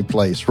time, same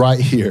place, right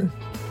here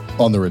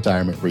on the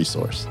Retirement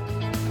Resource.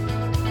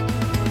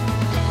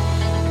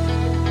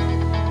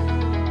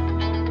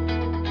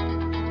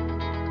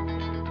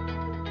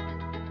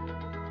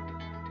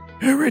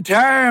 The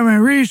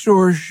Retirement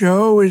Resource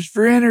Show is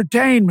for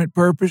entertainment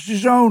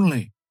purposes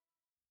only.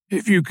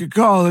 If you could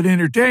call it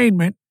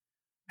entertainment,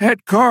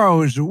 that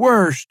Carl is the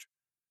worst.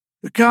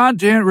 The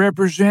content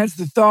represents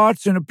the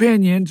thoughts and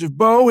opinions of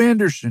Bo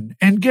Henderson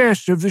and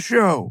guests of the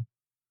show.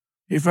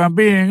 If I'm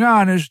being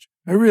honest,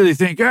 I really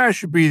think I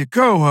should be the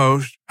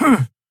co-host.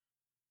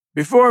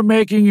 Before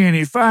making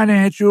any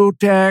financial,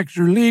 tax,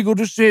 or legal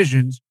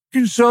decisions,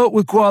 consult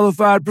with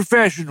qualified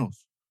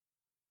professionals.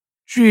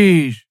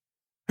 Jeez,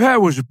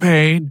 that was a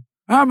pain.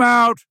 I'm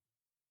out.